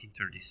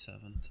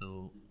 1937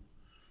 till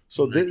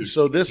So in this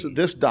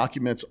 1960.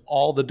 documents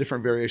all the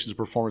different variations of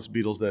performance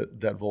Beetles that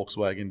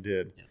Volkswagen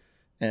did. Yeah.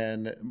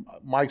 And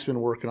Mike's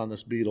been working on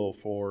this Beetle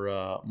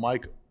for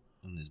Mike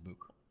On this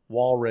book.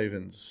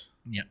 Wallravens.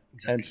 Yeah,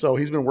 exactly. And so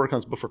he's been working on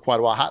this book for quite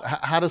a while.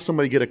 How does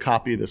somebody get a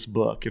copy of this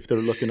book if they're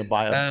looking to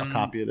buy a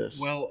copy of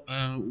this? Well,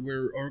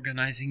 we're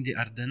organizing the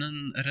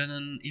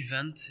Ardennen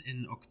event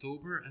in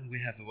October, and we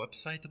have a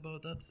website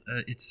about that.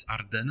 It's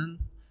Ardennen,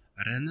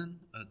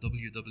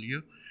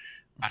 www.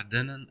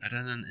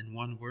 Ardennen in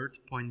one word,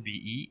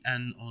 .be,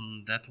 and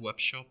on that web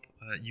shop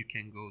you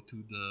can go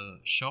to the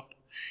shop,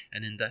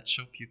 and in that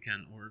shop you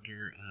can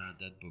order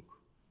that book.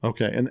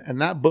 Okay,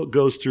 and that book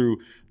goes through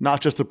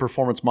not just the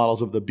performance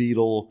models of the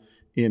Beetle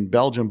in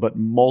Belgium, but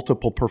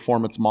multiple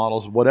performance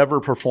models, whatever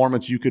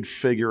performance you could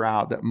figure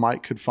out that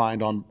Mike could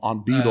find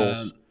on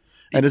Beetles.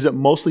 And is it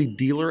mostly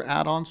dealer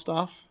add-on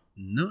stuff?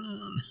 No.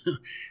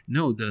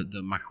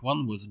 The Mach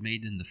 1 was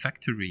made in the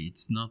factory.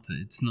 It's not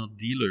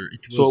dealer.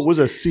 So it was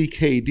a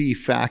CKD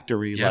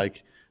factory. Yeah.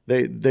 Like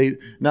they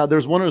now.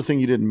 There's one other thing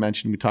you didn't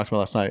mention. We talked about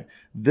last night.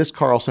 This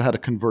car also had a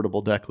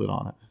convertible deck lid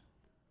on it.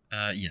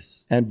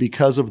 Yes. And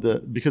because of the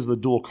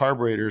dual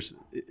carburetors,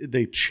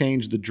 they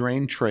changed the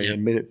drain tray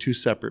and made it two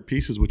separate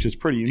pieces, which is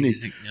pretty unique.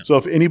 Yeah. So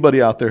if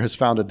anybody out there has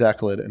found a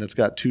deck lid and it's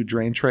got two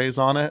drain trays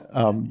on it,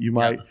 you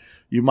might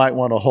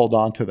want to hold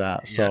on to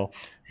that. So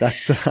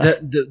that's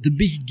the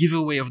big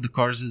giveaway of the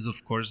cars is,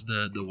 of course,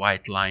 the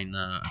white line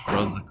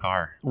across the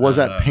car. Was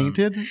that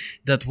painted?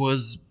 That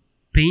was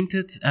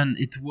painted, and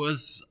it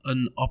was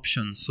an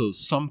option. So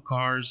some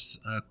cars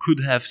could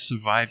have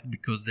survived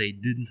because they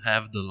didn't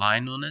have the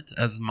line on it,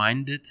 as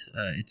mine did.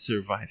 It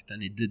survived,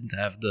 and it didn't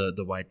have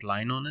the white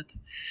line on it.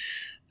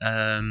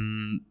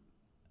 And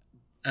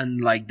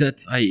like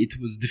that, it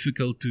was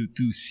difficult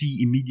to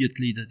see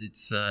immediately that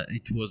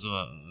it was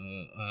a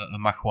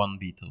Mach 1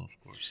 Beetle, of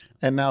course.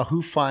 And now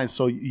who finds,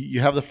 so you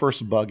have the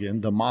first bug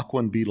in, the Mach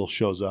 1 Beetle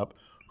shows up.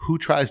 Who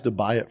tries to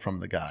buy it from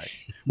the guy?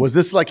 Was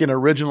this like an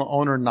original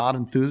owner, not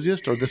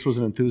enthusiast, or this was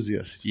an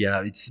enthusiast? Yeah,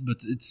 I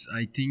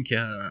think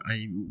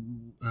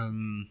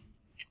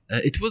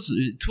it was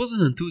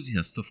an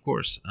enthusiast, of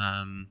course.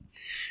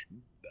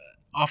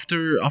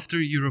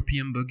 After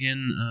European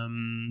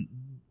Bug-In,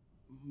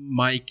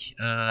 Mike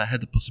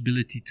had the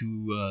possibility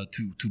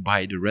to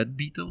buy the Red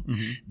Beetle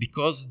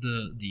because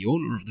the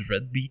owner of the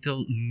Red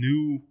Beetle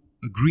knew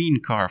a green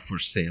car for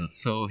sale,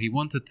 so he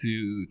wanted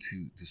to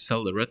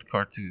sell the red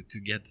car to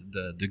get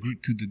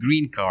the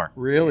green car.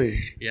 Really?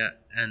 Yeah,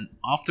 and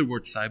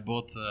afterwards I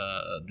bought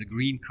the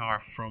green car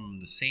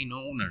from the same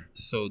owner.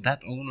 So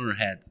that owner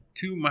had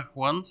two Mach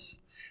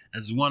 1s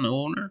as one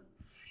owner,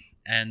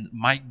 and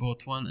Mike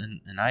bought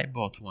one, and I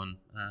bought one.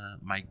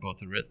 Mike bought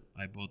the red,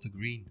 I bought the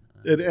green.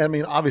 I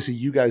mean, obviously,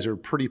 you guys are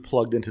pretty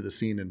plugged into the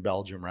scene in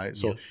Belgium, right?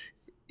 So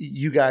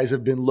you guys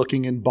have been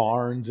looking in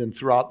barns, and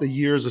throughout the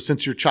years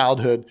since your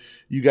childhood,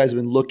 you guys have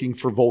been looking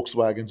for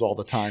Volkswagens all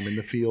the time in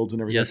the fields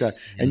and everything like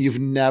that. And you've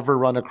never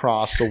run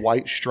across the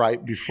white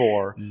stripe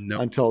before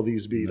until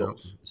these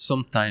Beetles. No.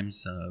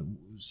 Sometimes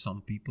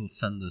some people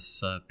send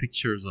us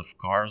pictures of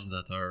cars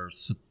that are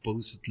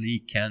supposedly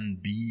can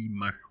be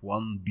Mach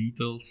 1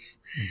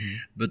 Beetles,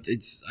 but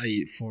it's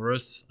for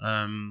us.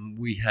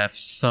 We have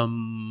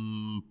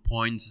some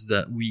points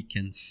that we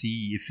can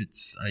see if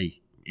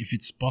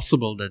it's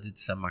possible that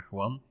it's a Mach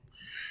 1.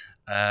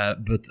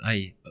 But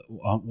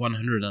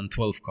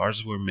 112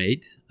 cars were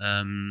made,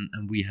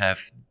 and we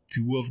have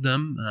two of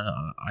them.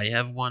 I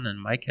have one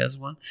and Mike has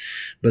one,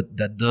 but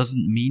that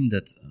doesn't mean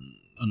that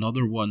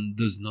another one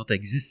does not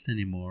exist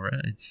anymore.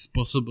 It's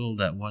possible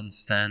that one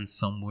stands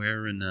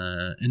somewhere in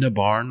a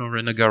barn or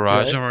in a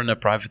garage or in a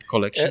private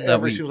collection.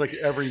 It seems like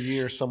every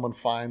year someone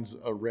finds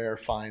a rare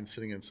find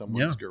sitting in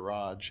someone's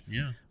garage.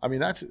 Yeah, I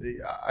mean I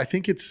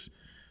think it's,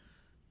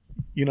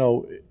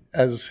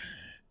 as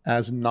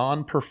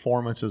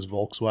non-performance as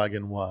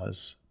Volkswagen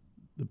was,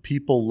 the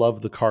people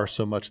loved the car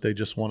so much they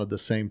just wanted the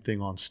same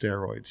thing on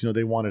steroids.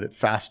 They wanted it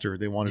faster.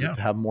 They wanted it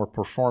to have more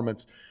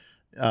performance.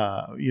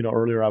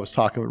 Earlier I was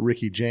talking with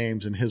Ricky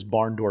James and his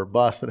barn door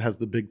bus that has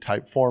the big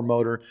Type 4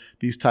 motor,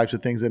 these types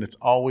of things. And I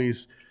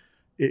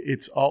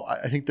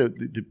think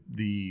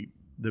the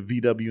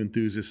VW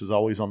enthusiast is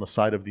always on the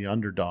side of the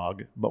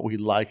underdog, but we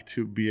like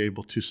to be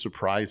able to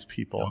surprise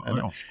people.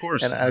 Of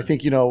course. And I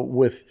think,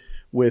 with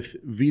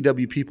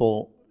VW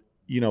people,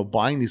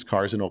 buying these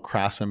cars,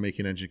 Krasa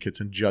making engine kits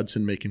and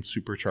Judson making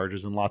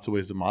superchargers and lots of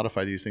ways to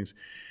modify these things.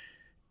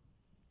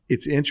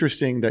 It's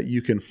interesting that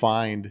you can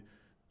find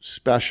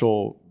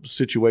special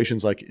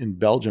situations like in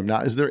Belgium.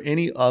 Now, is there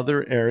any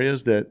other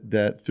areas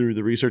that through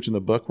the research in the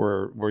book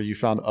where you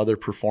found other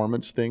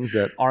performance things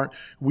that aren't,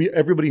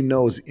 everybody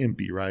knows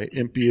IMPI, right?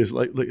 IMPI is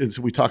like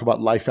so we talk about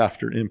life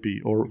after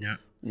IMPI, or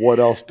what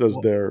else does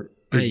there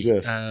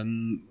exist?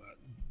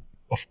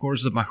 Of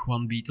course, the Mach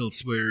 1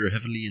 Beetles were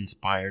heavily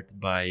inspired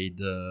by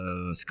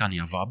the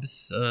Scania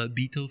Vabis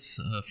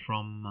Beetles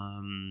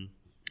from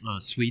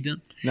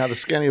Sweden. Now, the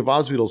Scania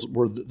Vabis Beetles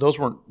those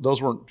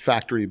weren't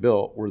factory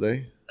built, were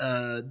they?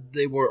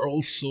 They were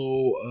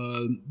also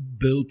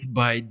built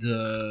by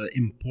the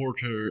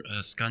importer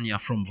Scania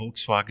from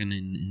Volkswagen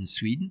in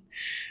Sweden.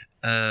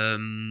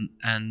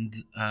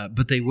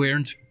 But they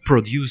weren't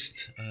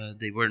produced.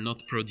 They were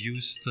not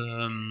produced.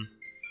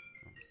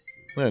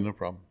 Yeah, no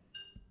problem.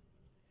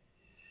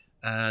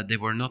 They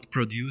were not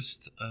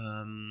produced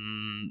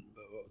to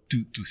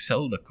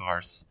sell the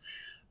cars.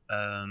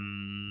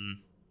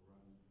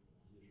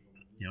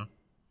 Yeah.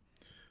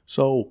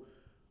 So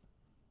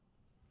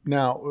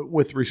now,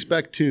 with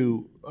respect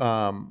to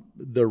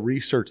the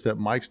research that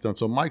Mike's done,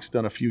 so Mike's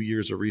done a few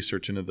years of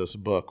research into this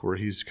book where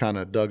he's kind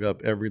of dug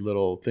up every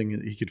little thing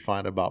that he could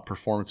find about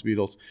performance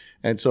beetles.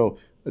 And so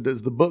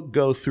does the book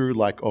go through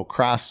like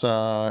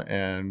Okrasa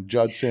and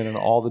Judson and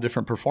all the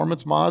different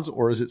performance mods,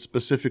 or is it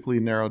specifically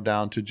narrowed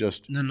down to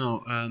just...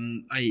 No.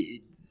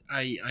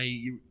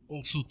 I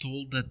also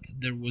told that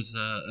there was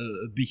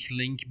a big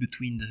link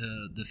between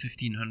the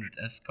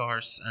 1500S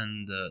cars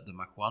and the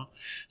Mach 1.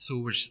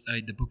 So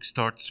the book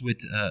starts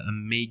with a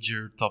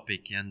major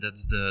topic, and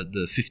that's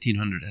the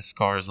 1500S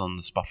cars on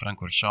the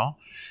Spa-Francorchamps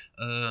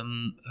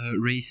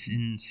race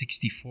in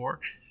 '64.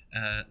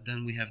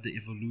 Then we have the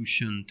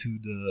evolution to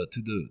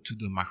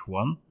the Mach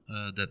 1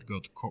 that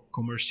got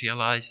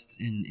commercialized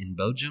in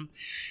Belgium,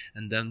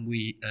 and then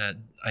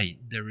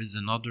there is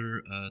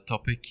another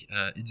topic.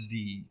 It's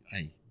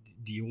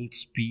the old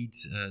speed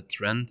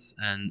trend,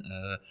 and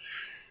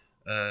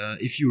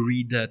if you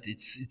read that,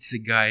 it's a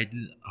guide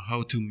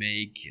how to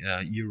make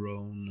your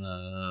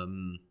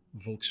own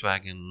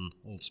Volkswagen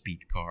old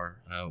speed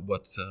car.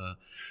 What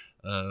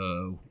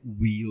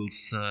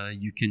wheels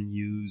you can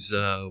use,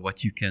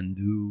 what you can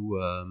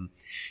do.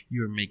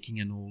 You're making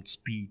an old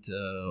speed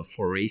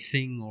for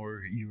racing,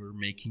 or you're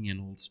making an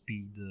old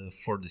speed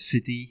for the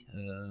city.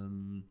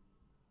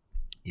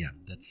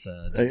 That's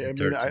the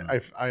third.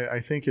 I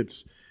think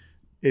it's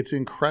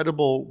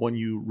incredible when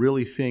you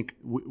really think.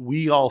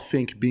 We all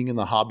think, being in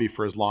the hobby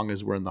for as long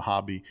as we're in the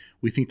hobby,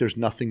 we think there's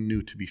nothing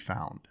new to be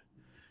found.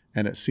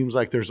 And it seems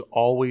like there's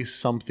always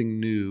something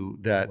new,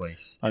 that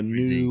a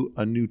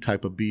new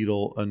type of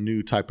beetle, a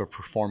new type of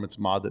performance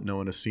mod that no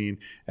one has seen,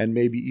 and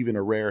maybe even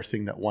a rare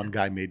thing that one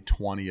guy made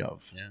 20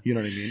 of. Yeah. You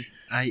know what I mean?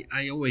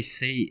 I always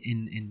say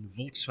in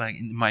Volkswagen,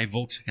 in my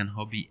Volkswagen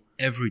hobby,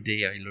 every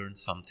day I learn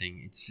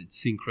something.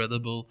 It's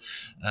incredible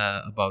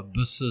about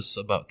buses,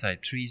 about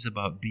Type 3s,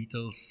 about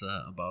Beetles,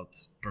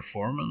 about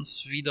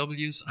performance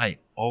VWs.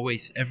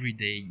 Every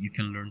day you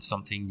can learn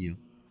something new.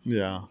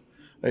 Yeah.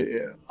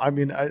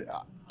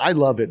 I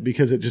love it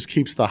because it just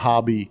keeps the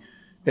hobby,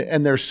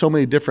 and there's so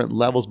many different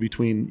levels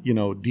between,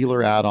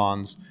 dealer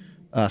add-ons,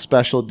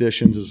 special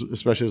editions,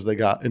 especially as they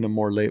got into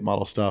more late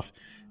model stuff.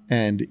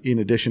 And in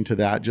addition to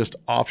that, just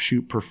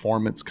offshoot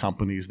performance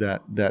companies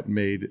that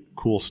made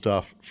cool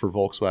stuff for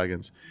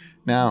Volkswagens.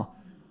 Now,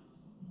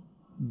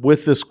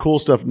 with this cool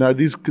stuff, now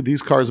these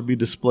cars will be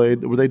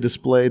displayed. Were they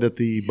displayed at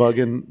the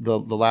Bug-In, the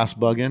last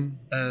Bug-In?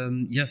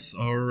 Yes,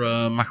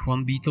 our Mach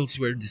 1 Beetles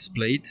were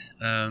displayed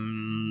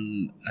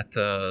at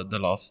the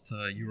last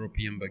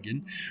European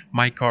Bug-In.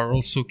 My car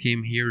also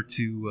came here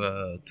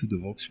to the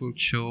Volkswagen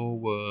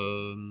show.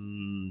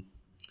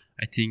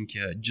 I think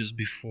just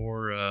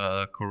before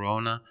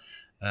Corona.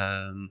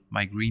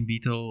 My green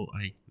Beetle,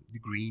 the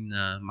green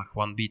Mach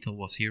 1 Beetle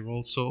was here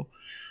also.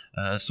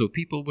 So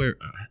people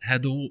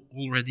had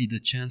already the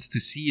chance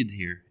to see it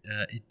here.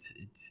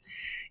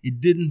 It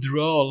didn't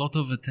draw a lot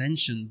of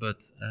attention,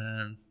 but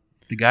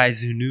the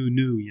guys who knew.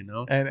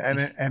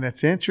 And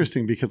it's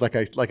interesting because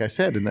like I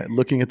said,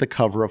 looking at the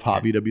cover of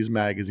Hobby W's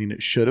magazine,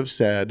 it should have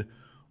said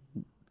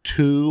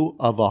 2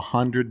 of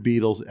 100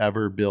 Beetles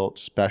ever built,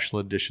 special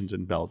editions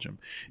in Belgium.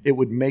 It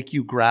would make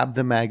you grab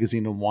the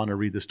magazine and want to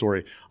read the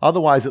story.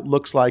 Otherwise, it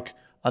looks like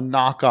a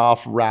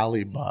knockoff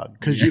rally bug,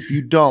 because if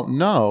you don't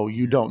know,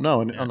 you don't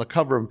know. And on the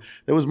cover,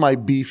 that was my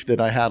beef that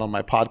I had on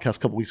my podcast a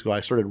couple weeks ago. I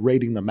started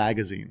rating the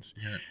magazines,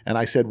 and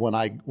I said, when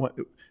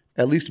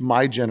at least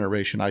my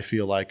generation, I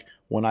feel like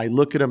when I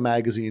look at a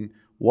magazine,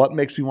 what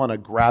makes me want to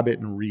grab it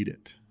and read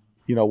it?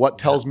 What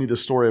tells me the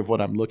story of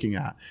what I'm looking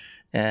at?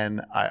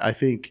 And I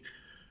think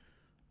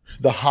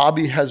the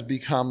hobby has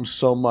become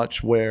so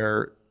much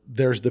where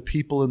there's the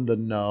people in the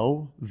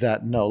know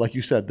that know, like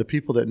you said, the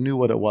people that knew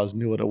what it was.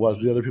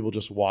 The other people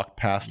just walked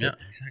past it.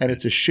 Exactly. And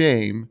it's a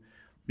shame,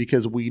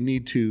 because we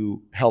need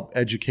to help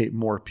educate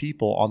more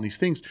people on these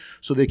things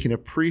so they can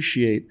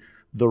appreciate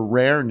the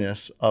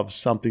rareness of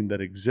something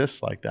that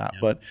exists like that.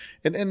 But,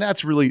 and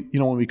that's really,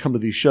 when we come to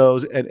these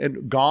shows,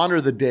 and gone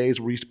are the days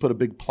where we used to put a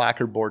big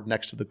placard board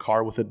next to the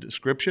car with a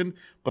description.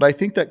 But I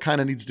think that kind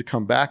of needs to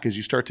come back as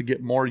you start to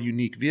get more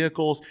unique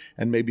vehicles,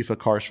 and maybe if a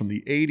car is from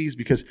the 80s,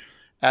 because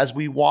as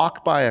we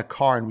walk by a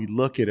car and we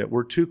look at it,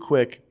 we're too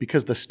quick,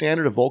 because the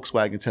standard of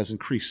Volkswagens has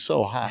increased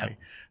so high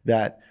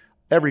that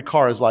every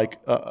car is like,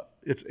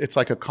 it's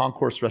like a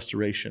concourse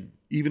restoration,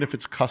 even if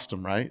it's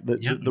custom, right?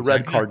 The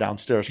red car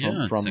downstairs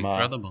from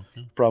incredible.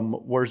 From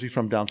where's he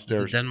from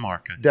downstairs?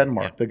 Denmark.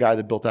 Denmark, the guy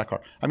that built that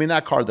car. I mean,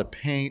 that car, the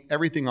paint,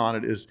 everything on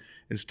it is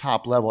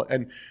top level.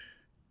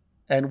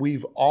 And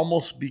we've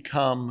almost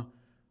become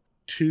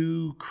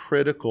too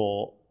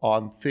critical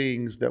on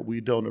things that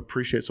we don't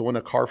appreciate. So when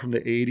a car from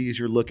the 80s,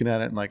 you're looking at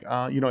it and like,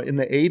 in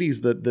the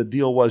 80s, the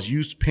deal was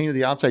you painted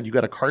the outside, you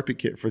got a carpet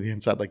kit for the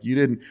inside. Like you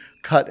didn't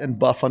cut and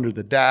buff under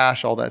the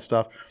dash, all that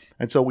stuff.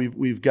 And so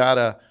we've got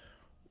to,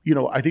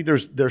 I think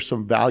there's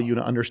some value in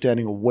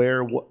understanding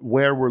where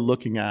we're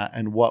looking at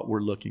and what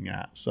we're looking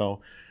at.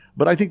 So,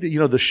 but I think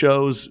that, the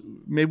shows,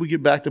 maybe we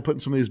get back to putting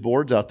some of these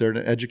boards out there and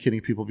educating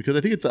people, because I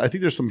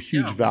think there's some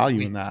huge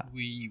value in that.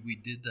 We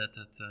did that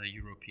at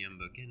European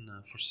Bug-In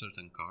for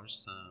certain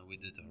cars. We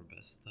did our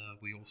best.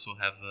 We also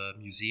have a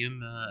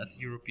museum at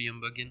European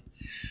Bug-In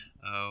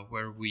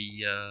where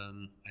we,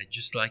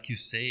 just like you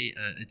say,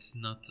 it's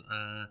not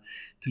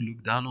to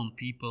look down on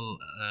people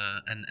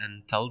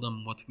and tell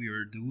them what we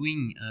are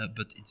doing,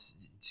 but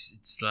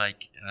it's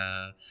like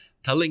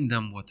telling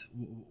them what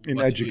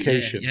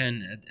education.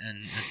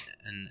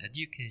 And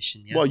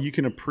education. Yeah. Well, you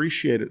can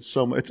appreciate it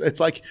so much. It's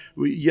like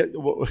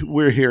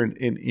we're here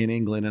in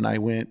England, and I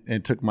went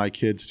and took my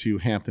kids to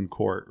Hampton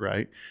Court,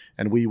 right?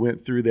 And we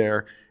went through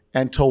there.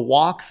 And to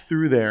walk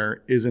through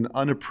there is an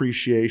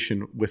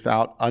unappreciation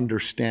without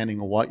understanding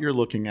what you're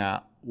looking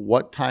at,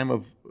 what time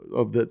of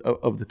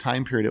the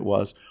time period it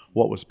was,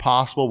 what was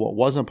possible, what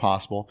wasn't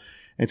possible.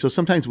 And so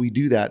sometimes we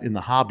do that in the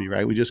hobby,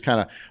 right? We just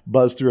kind of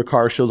buzz through a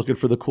car show looking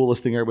for the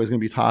coolest thing everybody's going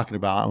to be talking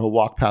about, and we'll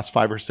walk past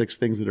 5 or 6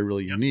 things that are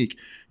really unique.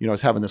 I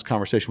was having this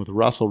conversation with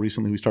Russell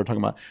recently. We started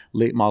talking about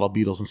late model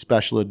Beetles and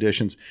special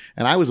editions,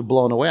 and I was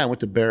blown away. I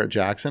went to Barrett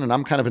Jackson, and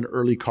I'm kind of an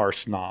early car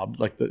snob,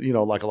 like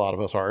like a lot of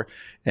us are,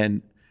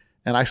 and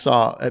I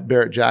saw at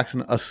Barrett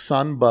Jackson a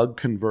Sunbug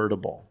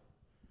convertible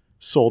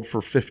sold for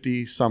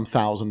 $50-some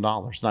thousand.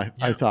 And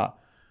I thought,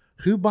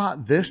 who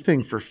bought this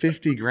thing for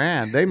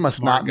 $50,000? They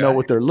must not know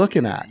what they're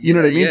looking at. You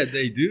know what I mean? Yeah,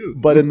 they do.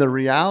 But in the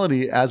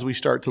reality, as we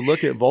start to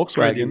look at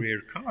Volkswagen,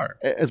 rare car.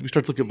 As we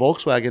start to look at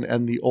Volkswagen,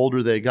 and the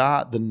older they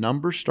got, the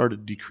numbers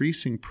started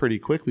decreasing pretty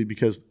quickly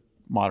because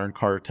modern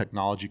car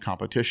technology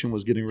competition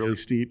was getting really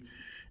steep,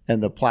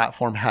 and the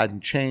platform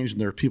hadn't changed.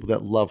 And there are people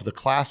that love the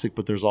classic,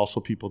 but there's also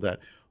people that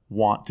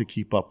want to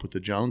keep up with the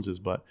Joneses.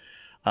 But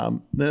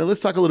then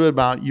let's talk a little bit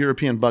about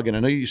European Bug-In. I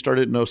know you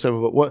started in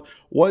 07, but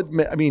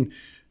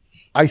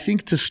I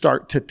think to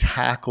start to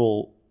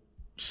tackle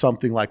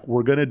something like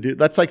we're going to do,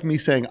 that's like me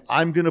saying,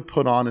 I'm going to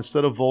put on,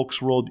 instead of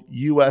Volksworld,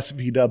 US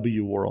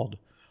VW World.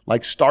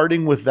 Like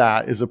starting with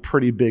that is a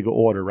pretty big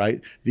order,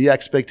 right? The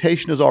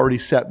expectation is already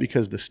set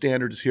because the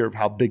standard is here of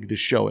how big this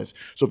show is.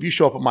 So if you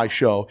show up at my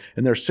show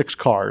and there's 6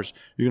 cars,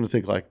 you're going to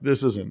think like,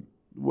 this isn't,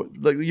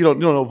 like you don't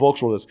know what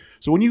Volksworld is.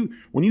 So when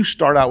you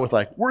start out with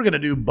like, we're going to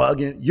do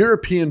Bug-In,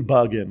 European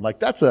Bug-In, like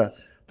that's a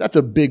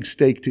big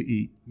steak to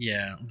eat.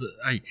 Yeah, but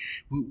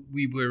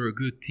we were a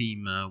good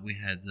team. We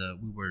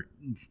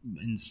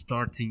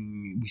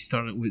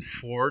started with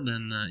 4,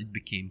 then it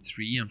became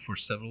 3, and for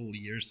several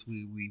years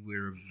we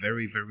were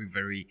very, very,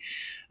 very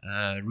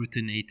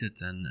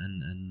routinated and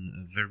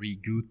a very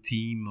good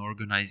team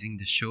organizing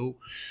the show.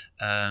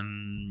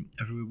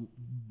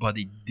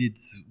 Everybody did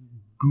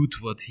good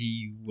what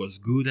he was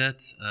good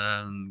at,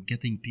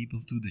 getting people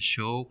to the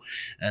show.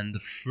 And the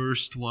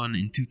first one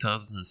in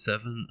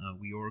 2007,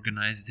 we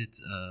organized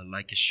it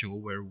like a show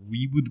where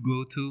we would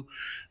go to,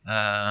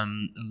 a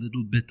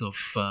little bit of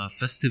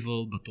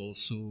festival, but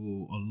also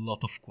a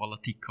lot of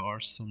quality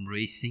cars, some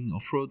racing,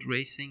 off-road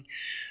racing.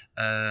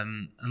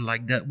 And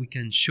like that, we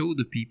can show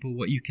the people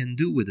what you can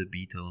do with a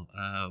Beetle.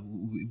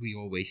 We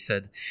always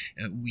said,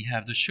 we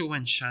have the show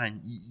and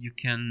shine. You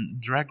can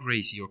drag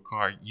race your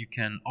car, you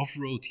can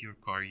off-road your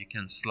car, you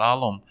can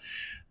slalom.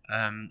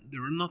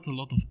 There are not a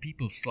lot of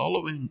people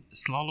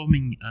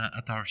slaloming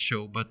at our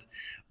show, but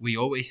we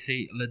always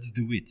say, let's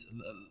do it.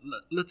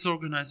 Let's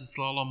organize a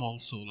slalom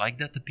also. Like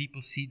that, the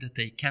people see that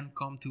they can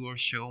come to our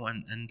show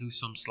and do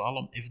some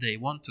slalom if they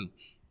want to.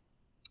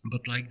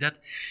 But like that,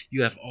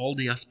 you have all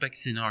the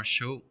aspects in our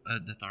show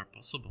that are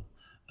possible.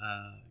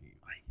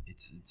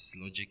 It's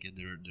logic.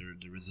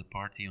 There is a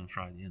party on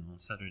Friday and on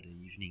Saturday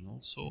evening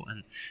also,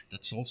 and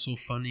that's also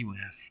funny. We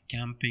have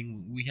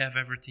camping. We have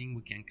everything.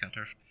 We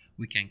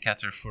can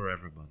cater for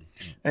everybody.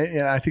 Yeah.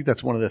 And I think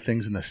that's one of the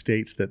things in the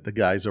States that the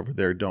guys over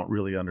there don't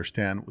really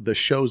understand. The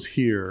shows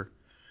here,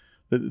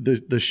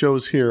 the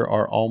shows here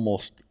are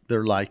almost,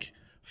 they're like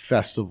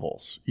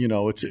festivals.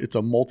 It's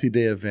a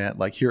multi-day event.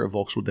 Like here at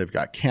Volkswagen, they've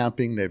got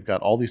camping, they've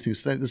got all these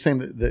things, the same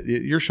that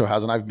your show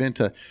has. And I've been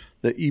to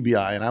the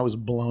EBI, and I was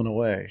blown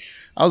away.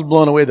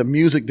 The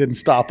music didn't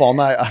stop all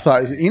night. I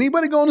thought, is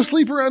anybody going to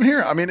sleep around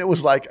here? I mean, it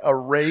was like a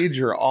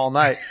rager all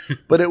night,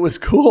 but it was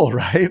cool,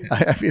 right?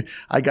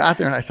 I got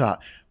there and I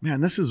thought,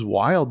 man, this is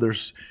wild.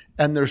 There's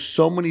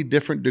so many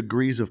different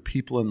degrees of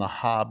people in the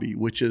hobby,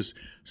 which is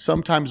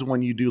sometimes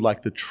when you do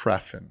like the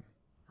Treffen,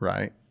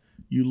 right?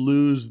 You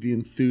lose the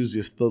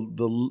enthusiast, the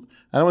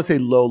I don't want to say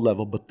low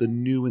level, but the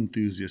new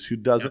enthusiast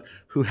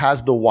who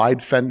has the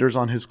wide fenders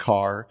on his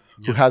car,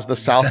 who has the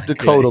South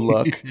Dakota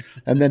look,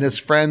 and then his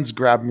friends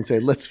grab him and say,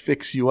 "Let's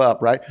fix you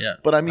up," right? Yeah.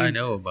 But I mean, I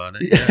know about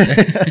it.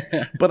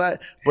 Yeah.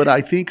 but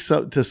I think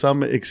so, to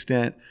some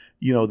extent,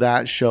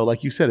 that show,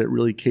 like you said, it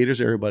really caters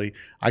to everybody.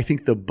 I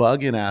think the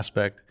Bug-In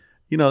aspect,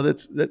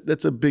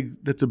 that's a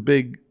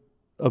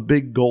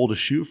big goal to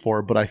shoot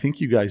for. But I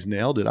think you guys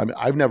nailed it. I mean,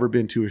 I've never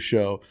been to a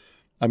show.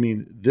 I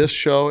mean, this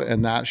show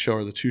and that show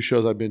are the two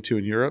shows I've been to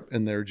in Europe,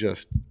 and they're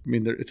just. I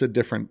mean,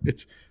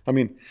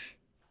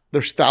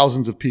 there's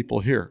thousands of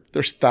people here.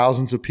 There's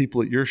thousands of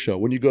people at your show.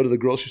 When you go to the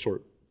grocery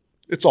store,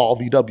 it's all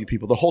VW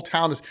people. The whole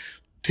town is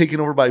taken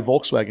over by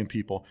Volkswagen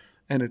people,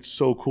 and it's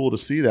so cool to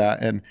see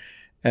that.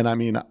 And I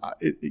mean,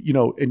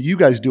 and you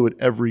guys do it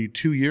every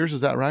 2 years.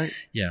 Is that right?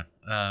 Yeah.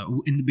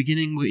 In the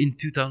beginning, in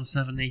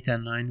 2007, 8,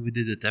 and 9, we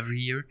did it every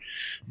year,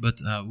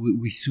 but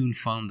we soon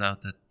found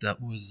out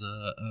that was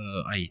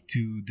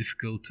too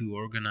difficult to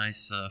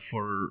organize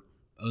for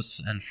us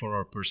and for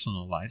our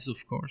personal lives,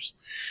 of course.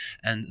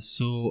 And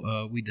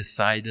so we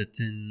decided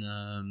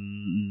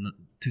in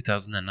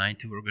 2009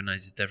 to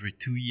organize it every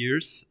 2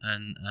 years,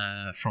 and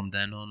from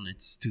then on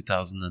it's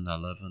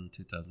 2011,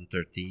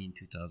 2013,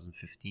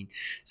 2015,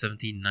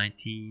 17,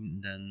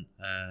 19, then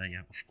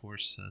of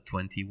course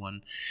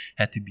 21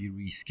 had to be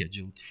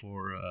rescheduled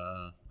for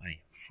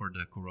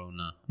the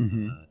corona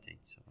thing,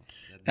 so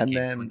that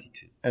became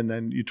 22. And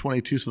then you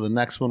 22, so the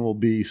next one will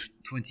be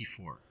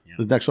 24. Yeah.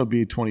 The next one will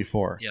be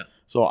 24. Yeah.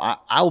 So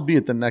I'll be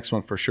at the next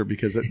one for sure,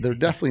 because they're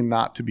definitely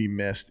not to be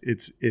missed.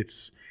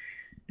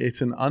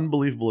 It's an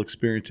unbelievable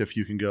experience if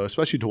you can go,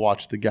 especially to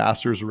watch the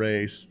gassers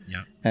race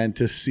and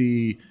to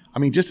see, I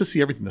mean, just to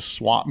see everything, the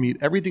swap meet,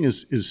 everything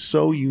is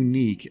so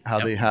unique how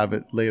they have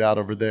it laid out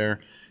over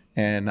there.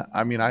 And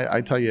I mean,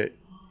 I tell you,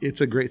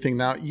 it's a great thing.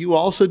 Now, you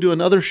also do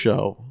another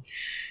show.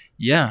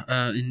 Yeah,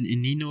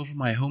 in Ninove,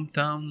 my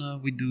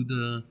hometown, we do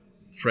the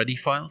Freddie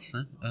files.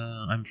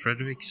 I'm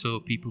Frederic, so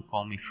people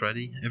call me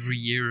Freddie. Every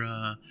year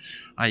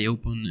I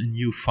open a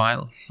new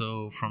file,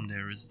 so from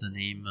there is the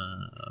name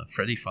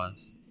Freddie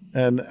files.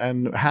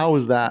 And how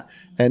is that?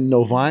 And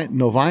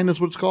Novine is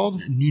what it's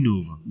called?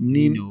 Ninove.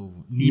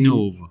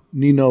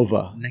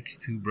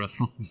 Next to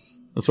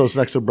Brussels. So it's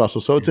next to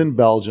Brussels. So it's in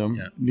Belgium,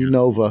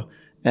 Ninove.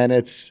 And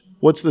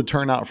what's the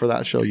turnout for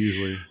that show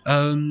usually?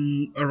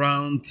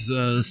 Around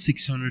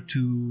 600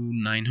 to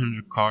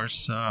 900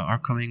 cars are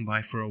coming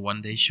by for a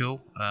one-day show.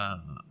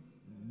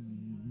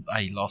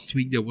 Last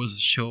week there was a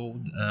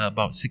show,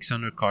 about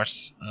 600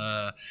 cars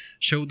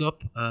showed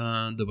up.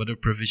 The weather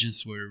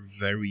provisions were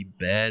very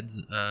bad.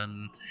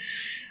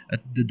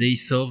 At the day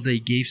itself they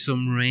gave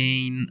some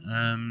rain,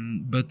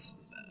 but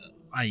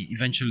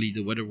eventually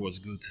the weather was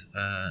good,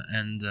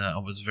 and I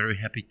was very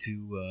happy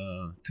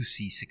to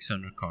see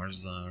 600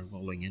 cars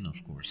rolling in,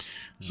 of course.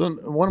 So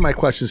one of my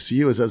questions to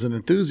you is, as an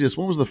enthusiast,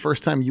 when was the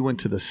first time you went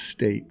to the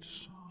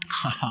States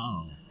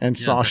and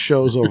saw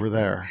shows over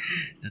there?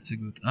 That's a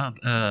good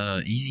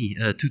easy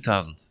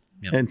 2000.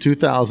 Yeah. In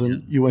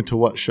 2000, you went to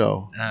what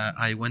show?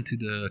 I went to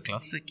the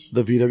Classic.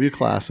 The VW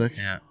Classic.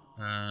 Yeah.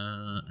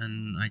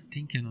 And I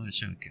think another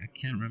show, I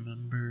can't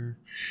remember,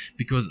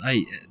 because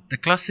the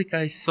Classic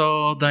I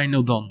saw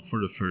Dino Don for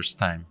the first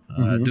time,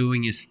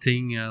 doing his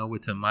thing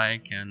with a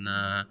mic and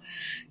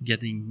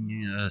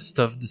getting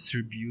stuff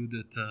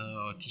distributed,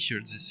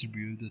 t-shirts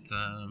distributed.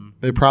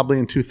 They probably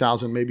in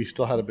 2000 maybe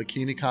still had a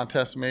bikini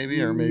contest, maybe,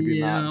 or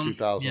maybe not in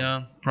 2000.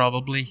 Yeah,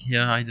 probably.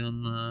 Yeah, I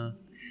don't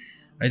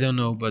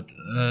know, but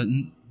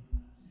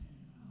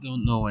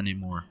don't know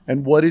anymore.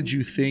 And what did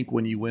you think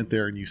when you went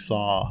there and you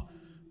saw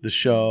the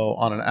show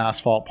on an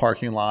asphalt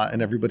parking lot,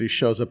 and everybody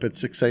shows up at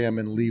 6 a.m.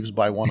 and leaves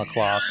by 1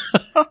 o'clock?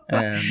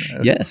 And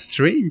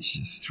strange.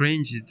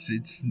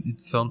 It's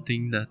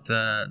something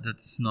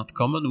that's not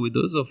common with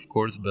us, of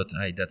course, but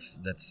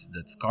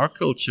that's car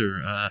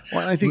culture.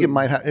 Well, I think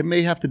it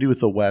may have to do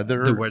with the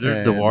weather,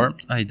 the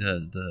warmth,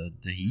 the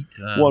heat.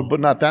 Well, but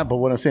not that. But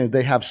what I'm saying is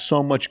they have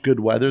so much good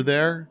weather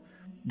there.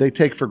 They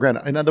take for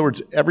granted. In other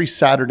words, every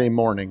Saturday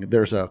morning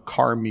there's a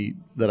car meet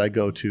that I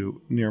go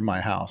to near my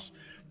house.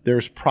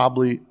 There's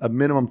probably a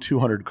minimum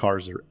 200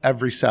 cars there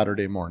every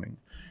Saturday morning,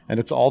 and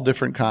it's all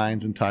different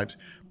kinds and types.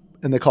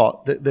 And they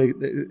call it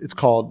it's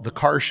called the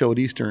Car Show at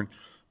Eastern,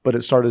 but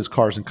it started as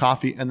Cars and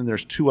Coffee, and then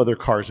there's two other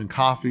Cars and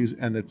Coffees,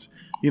 and it's,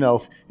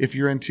 if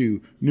you're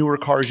into newer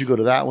cars, you go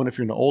to that one. If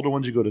you're into older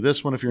ones, you go to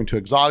this one. If you're into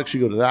exotics,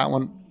 you go to that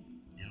one.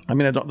 Yeah. I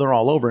mean, they're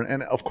all over,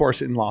 and of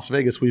course in Las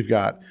Vegas we've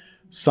got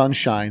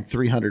sunshine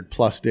 300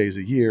 plus days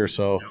a year,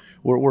 so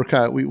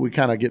we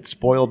kind of get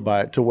spoiled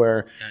by it to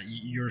where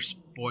you're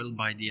spoiled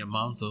by the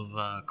amount of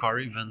car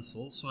events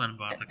also, and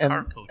about the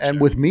car culture.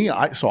 And with me,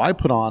 I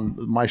put on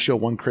my show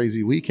one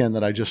crazy weekend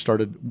that I just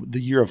started the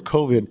year of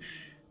COVID,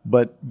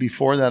 but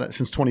before that,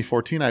 since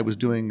 2014, I was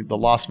doing the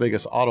Las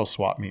Vegas Auto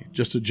Swap Meet,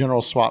 just a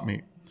general swap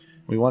meet.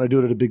 We want to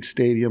do it at a big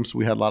stadium, so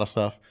we had a lot of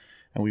stuff,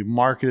 and we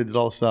marketed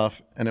all the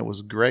stuff, and it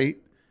was great.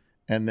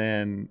 And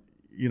then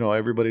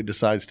everybody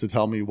decides to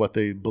tell me what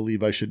they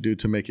believe I should do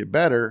to make it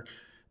better.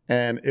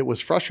 And it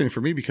was frustrating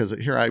for me because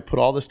here I put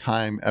all this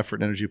time,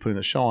 effort, energy putting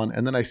the show on.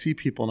 And then I see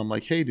people and I'm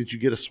like, hey, did you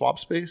get a swap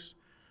space?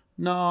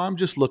 No, I'm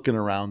just looking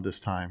around this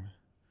time.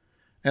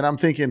 And I'm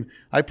thinking,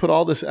 I put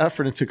all this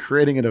effort into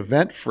creating an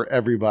event for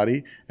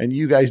everybody, and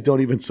you guys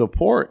don't even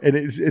support. And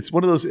it's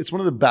one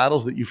of the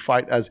battles that you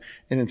fight as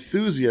an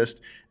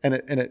enthusiast. And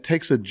it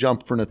takes a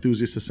jump for an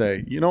enthusiast to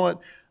say, you know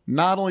what?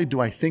 not only do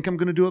I think I'm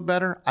going to do it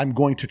better, I'm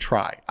going to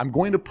try. I'm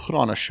going to put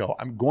on a show.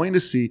 I'm going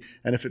to see.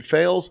 And if it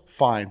fails,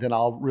 fine. Then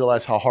I'll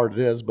realize how hard it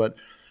is. But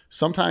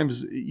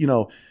sometimes,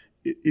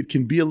 it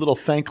can be a little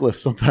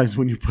thankless sometimes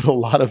when you put a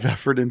lot of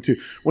effort into,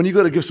 when you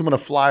go to give someone a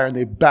flyer and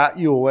they bat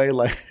you away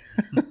like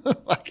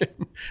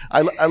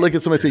I look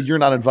at somebody and say, you're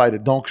not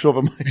invited. Don't show up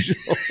at my show.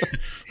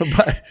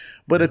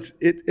 but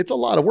it's a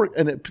lot of work.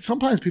 And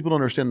sometimes people don't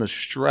understand the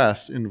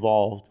stress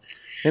involved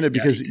in it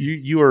because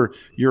you're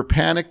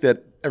panicked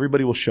that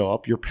everybody will show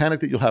up. You're panicked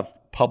that you'll have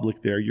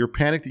public there. You're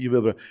panicked that you'll be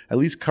able to at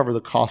least cover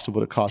the cost of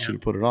what it costs you to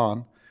put it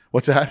on.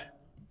 What's that?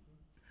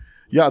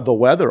 Yeah, the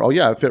weather. Oh,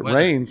 yeah, if it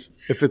rains.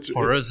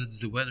 For us, it's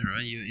the weather.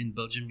 Right? In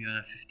Belgium, you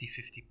have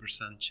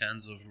 50%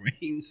 chance of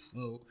rain.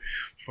 So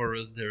for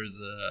us,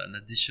 there's an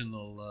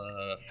additional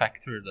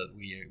factor that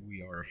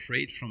we are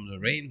afraid from the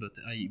rain, but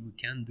we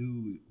can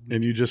do.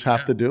 And you just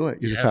have to do it.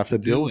 You just have to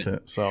deal with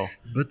it. So,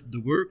 but the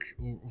work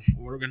of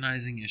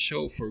organizing a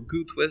show for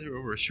good weather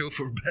or a show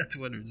for bad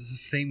weather, it's the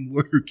same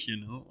work,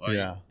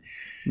 Yeah.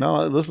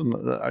 No, listen.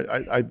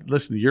 I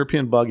listen. The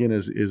European Bug-In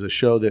is a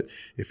show that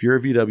if you're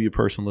a VW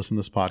person, listen to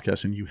this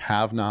podcast, and you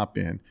have not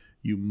been,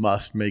 you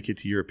must make it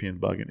to European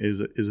Bug-In. Is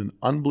an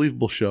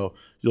unbelievable show.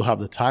 You'll have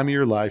the time of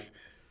your life.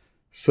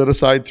 Set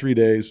aside 3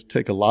 days.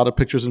 Take a lot of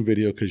pictures and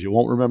video because you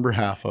won't remember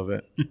half of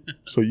it.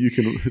 So you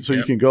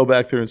can go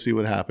back there and see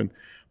what happened.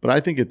 But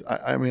I think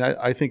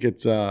I think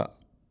it's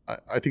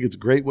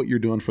great what you're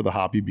doing for the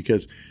hobby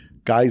because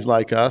guys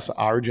like us,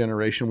 our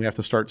generation, we have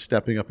to start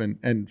stepping up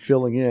and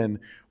filling in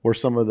where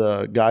some of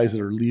the guys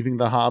that are leaving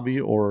the hobby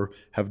or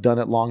have done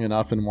it long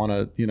enough and want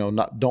to,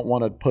 don't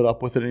want to put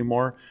up with it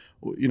anymore.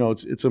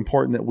 It's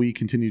important that we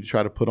continue to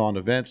try to put on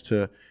events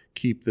to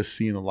keep the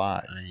scene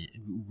alive.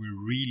 We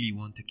really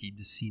want to keep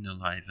the scene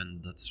alive,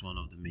 and that's one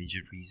of the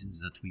major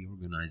reasons that we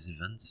organize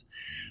events.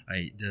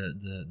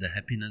 The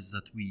happiness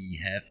that we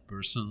have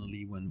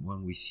personally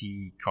when we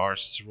see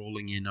cars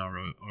rolling in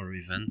our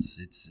events,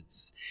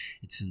 it's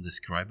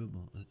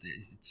indescribable.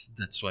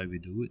 That's why we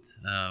do it.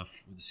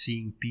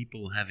 Seeing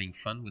people having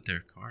fun with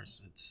their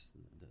cars,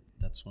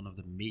 that's one of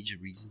the major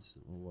reasons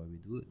why we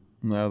do it.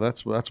 No,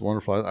 that's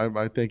wonderful.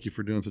 I thank you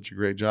for doing such a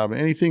great job.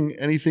 Anything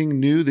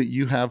new that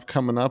you have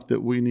coming up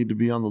that we need to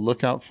be on the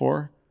lookout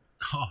for?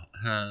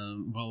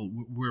 Well,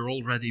 we're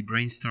already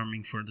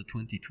brainstorming for the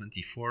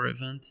 2024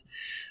 event.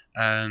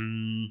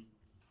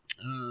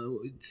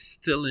 It's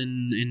still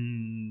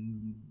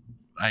in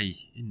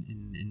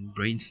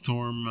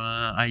brainstorm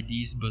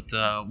ideas, but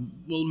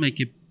we'll make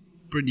a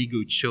pretty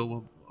good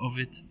show of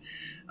it.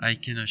 I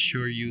can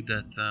assure you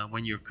that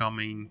when you're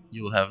coming,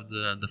 you'll have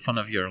the fun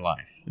of your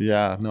life.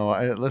 Yeah, no,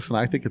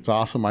 I think it's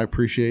awesome. I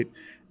appreciate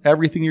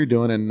everything you're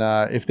doing. And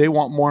if they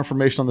want more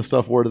information on the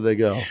stuff, where do they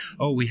go?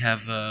 Oh, we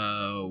have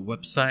a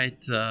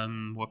website,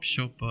 web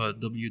shop,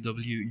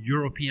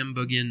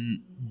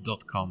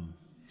 www.europeanbugin.com.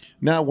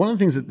 Now, one of the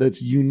things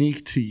that's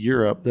unique to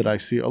Europe that I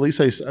see, at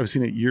least I've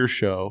seen at your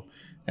show,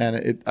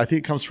 and I think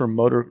it comes from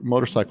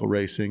motorcycle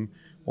racing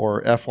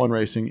or F1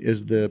 racing,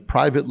 is the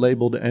private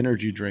labeled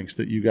energy drinks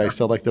that you guys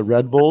sell, like the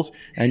Red Bulls,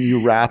 and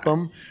you wrap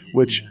them,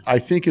 which I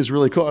think is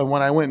really cool. And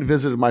when I went and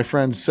visited my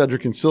friends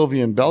Cedric and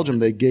Sylvia in Belgium,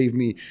 they gave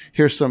me,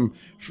 here's some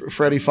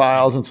Freddie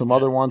files and some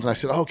other ones. And I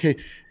said, okay.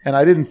 And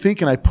I didn't think,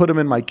 and I put them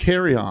in my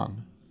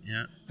carry-on.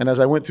 Yeah. And as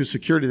I went through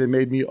security, they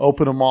made me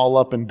open them all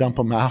up and dump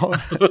them out.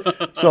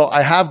 So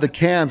I have the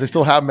cans. I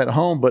still have them at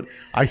home, but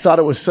I thought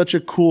it was such a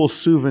cool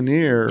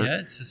souvenir.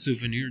 Yeah, it's a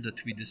souvenir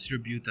that we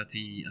distribute at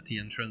the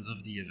entrance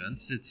of the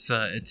events. It's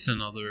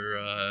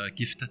another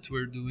gift that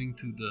we're doing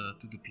to the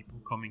people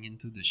coming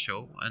into the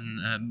show.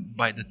 And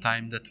by the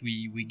time that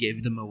we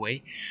gave them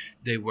away,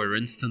 they were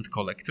instant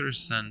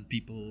collectors, and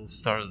people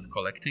started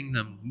collecting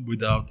them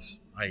without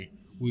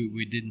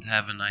We didn't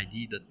have an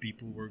idea that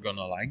people were going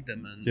to like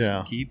them and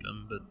keep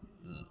them, but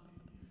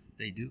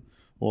they do.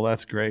 Well,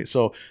 that's great.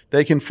 So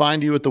they can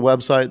find you at the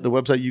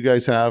website you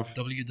guys have.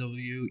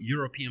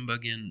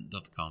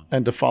 www.europeanbugin.com.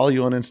 And to follow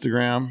you on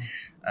Instagram?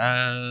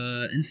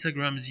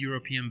 Instagram is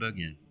European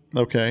Bugin.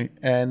 Okay.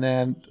 And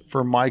then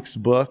for Mike's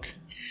book?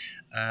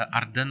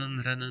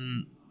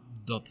 Ardennenrennen.be.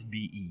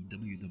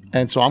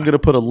 And so I'm going to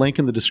put a link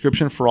in the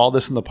description for all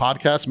this in the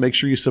podcast. Make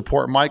sure you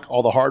support Mike,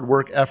 all the hard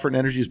work, effort, and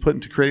energy he's put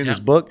into creating this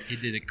book. He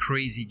did a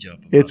crazy job.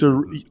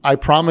 I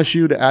promise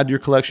you, to add to your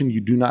collection, you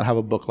do not have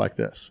a book like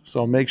this.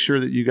 So make sure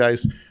that you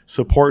guys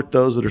support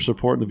those that are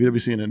supporting the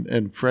VW scene.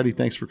 And Freddie,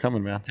 thanks for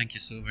coming, man. Thank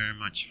you so very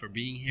much for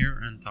being here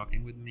and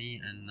talking with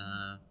me and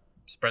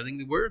spreading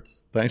the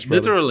words. Thanks,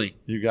 brother. Literally.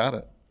 You got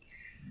it.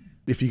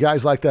 If you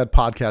guys like that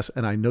podcast,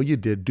 and I know you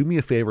did, do me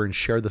a favor and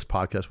share this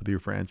podcast with your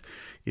friends.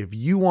 If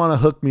you want to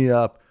hook me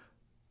up,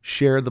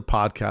 share the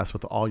podcast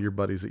with all your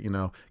buddies that you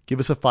know. Give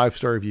us a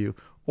 5-star review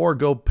or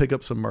go pick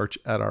up some merch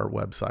at our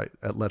website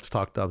at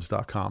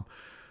letstalkdubs.com.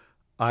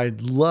 I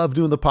love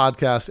doing the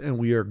podcast, and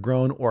we are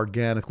grown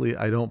organically.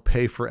 I don't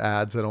pay for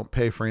ads. I don't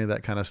pay for any of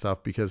that kind of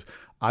stuff because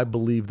I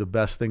believe the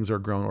best things are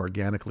grown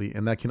organically,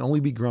 and that can only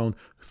be grown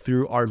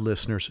through our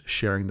listeners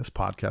sharing this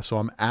podcast. So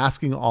I'm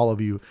asking all of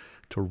you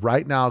to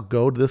right now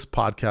go to this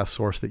podcast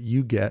source that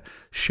you get,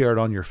 share it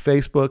on your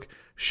Facebook,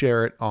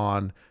 share it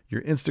on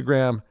your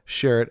Instagram,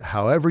 share it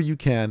however you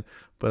can.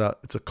 But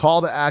it's a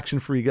call to action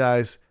for you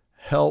guys.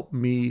 Help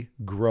me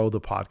grow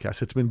the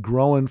podcast. It's been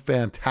growing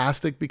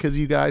fantastic because of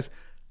you guys,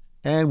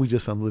 and we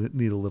just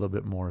need a little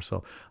bit more.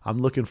 So I'm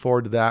looking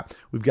forward to that.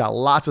 We've got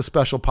lots of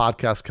special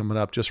podcasts coming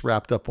up. Just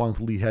wrapped up one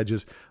with Lee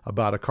Hedges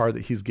about a car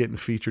that he's getting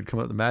featured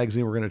coming up in the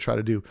magazine. We're going to try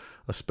to do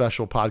a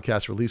special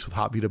podcast release with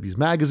Hot VW's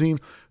magazine.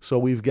 So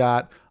we've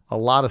got a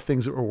lot of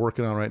things that we're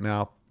working on right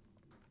now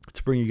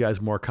to bring you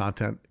guys more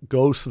content.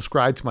 Go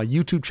subscribe to my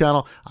YouTube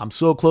channel. I'm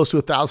so close to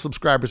 1,000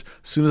 subscribers.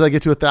 As soon as I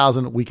get to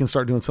 1,000, we can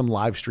start doing some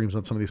live streams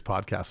on some of these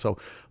podcasts. So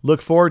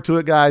look forward to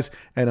it, guys.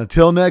 And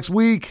until next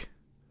week,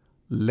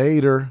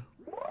 later.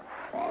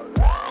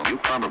 You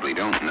probably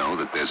don't know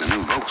that there's a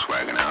new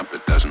Volkswagen out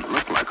that doesn't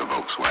look like a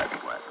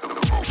Volkswagen.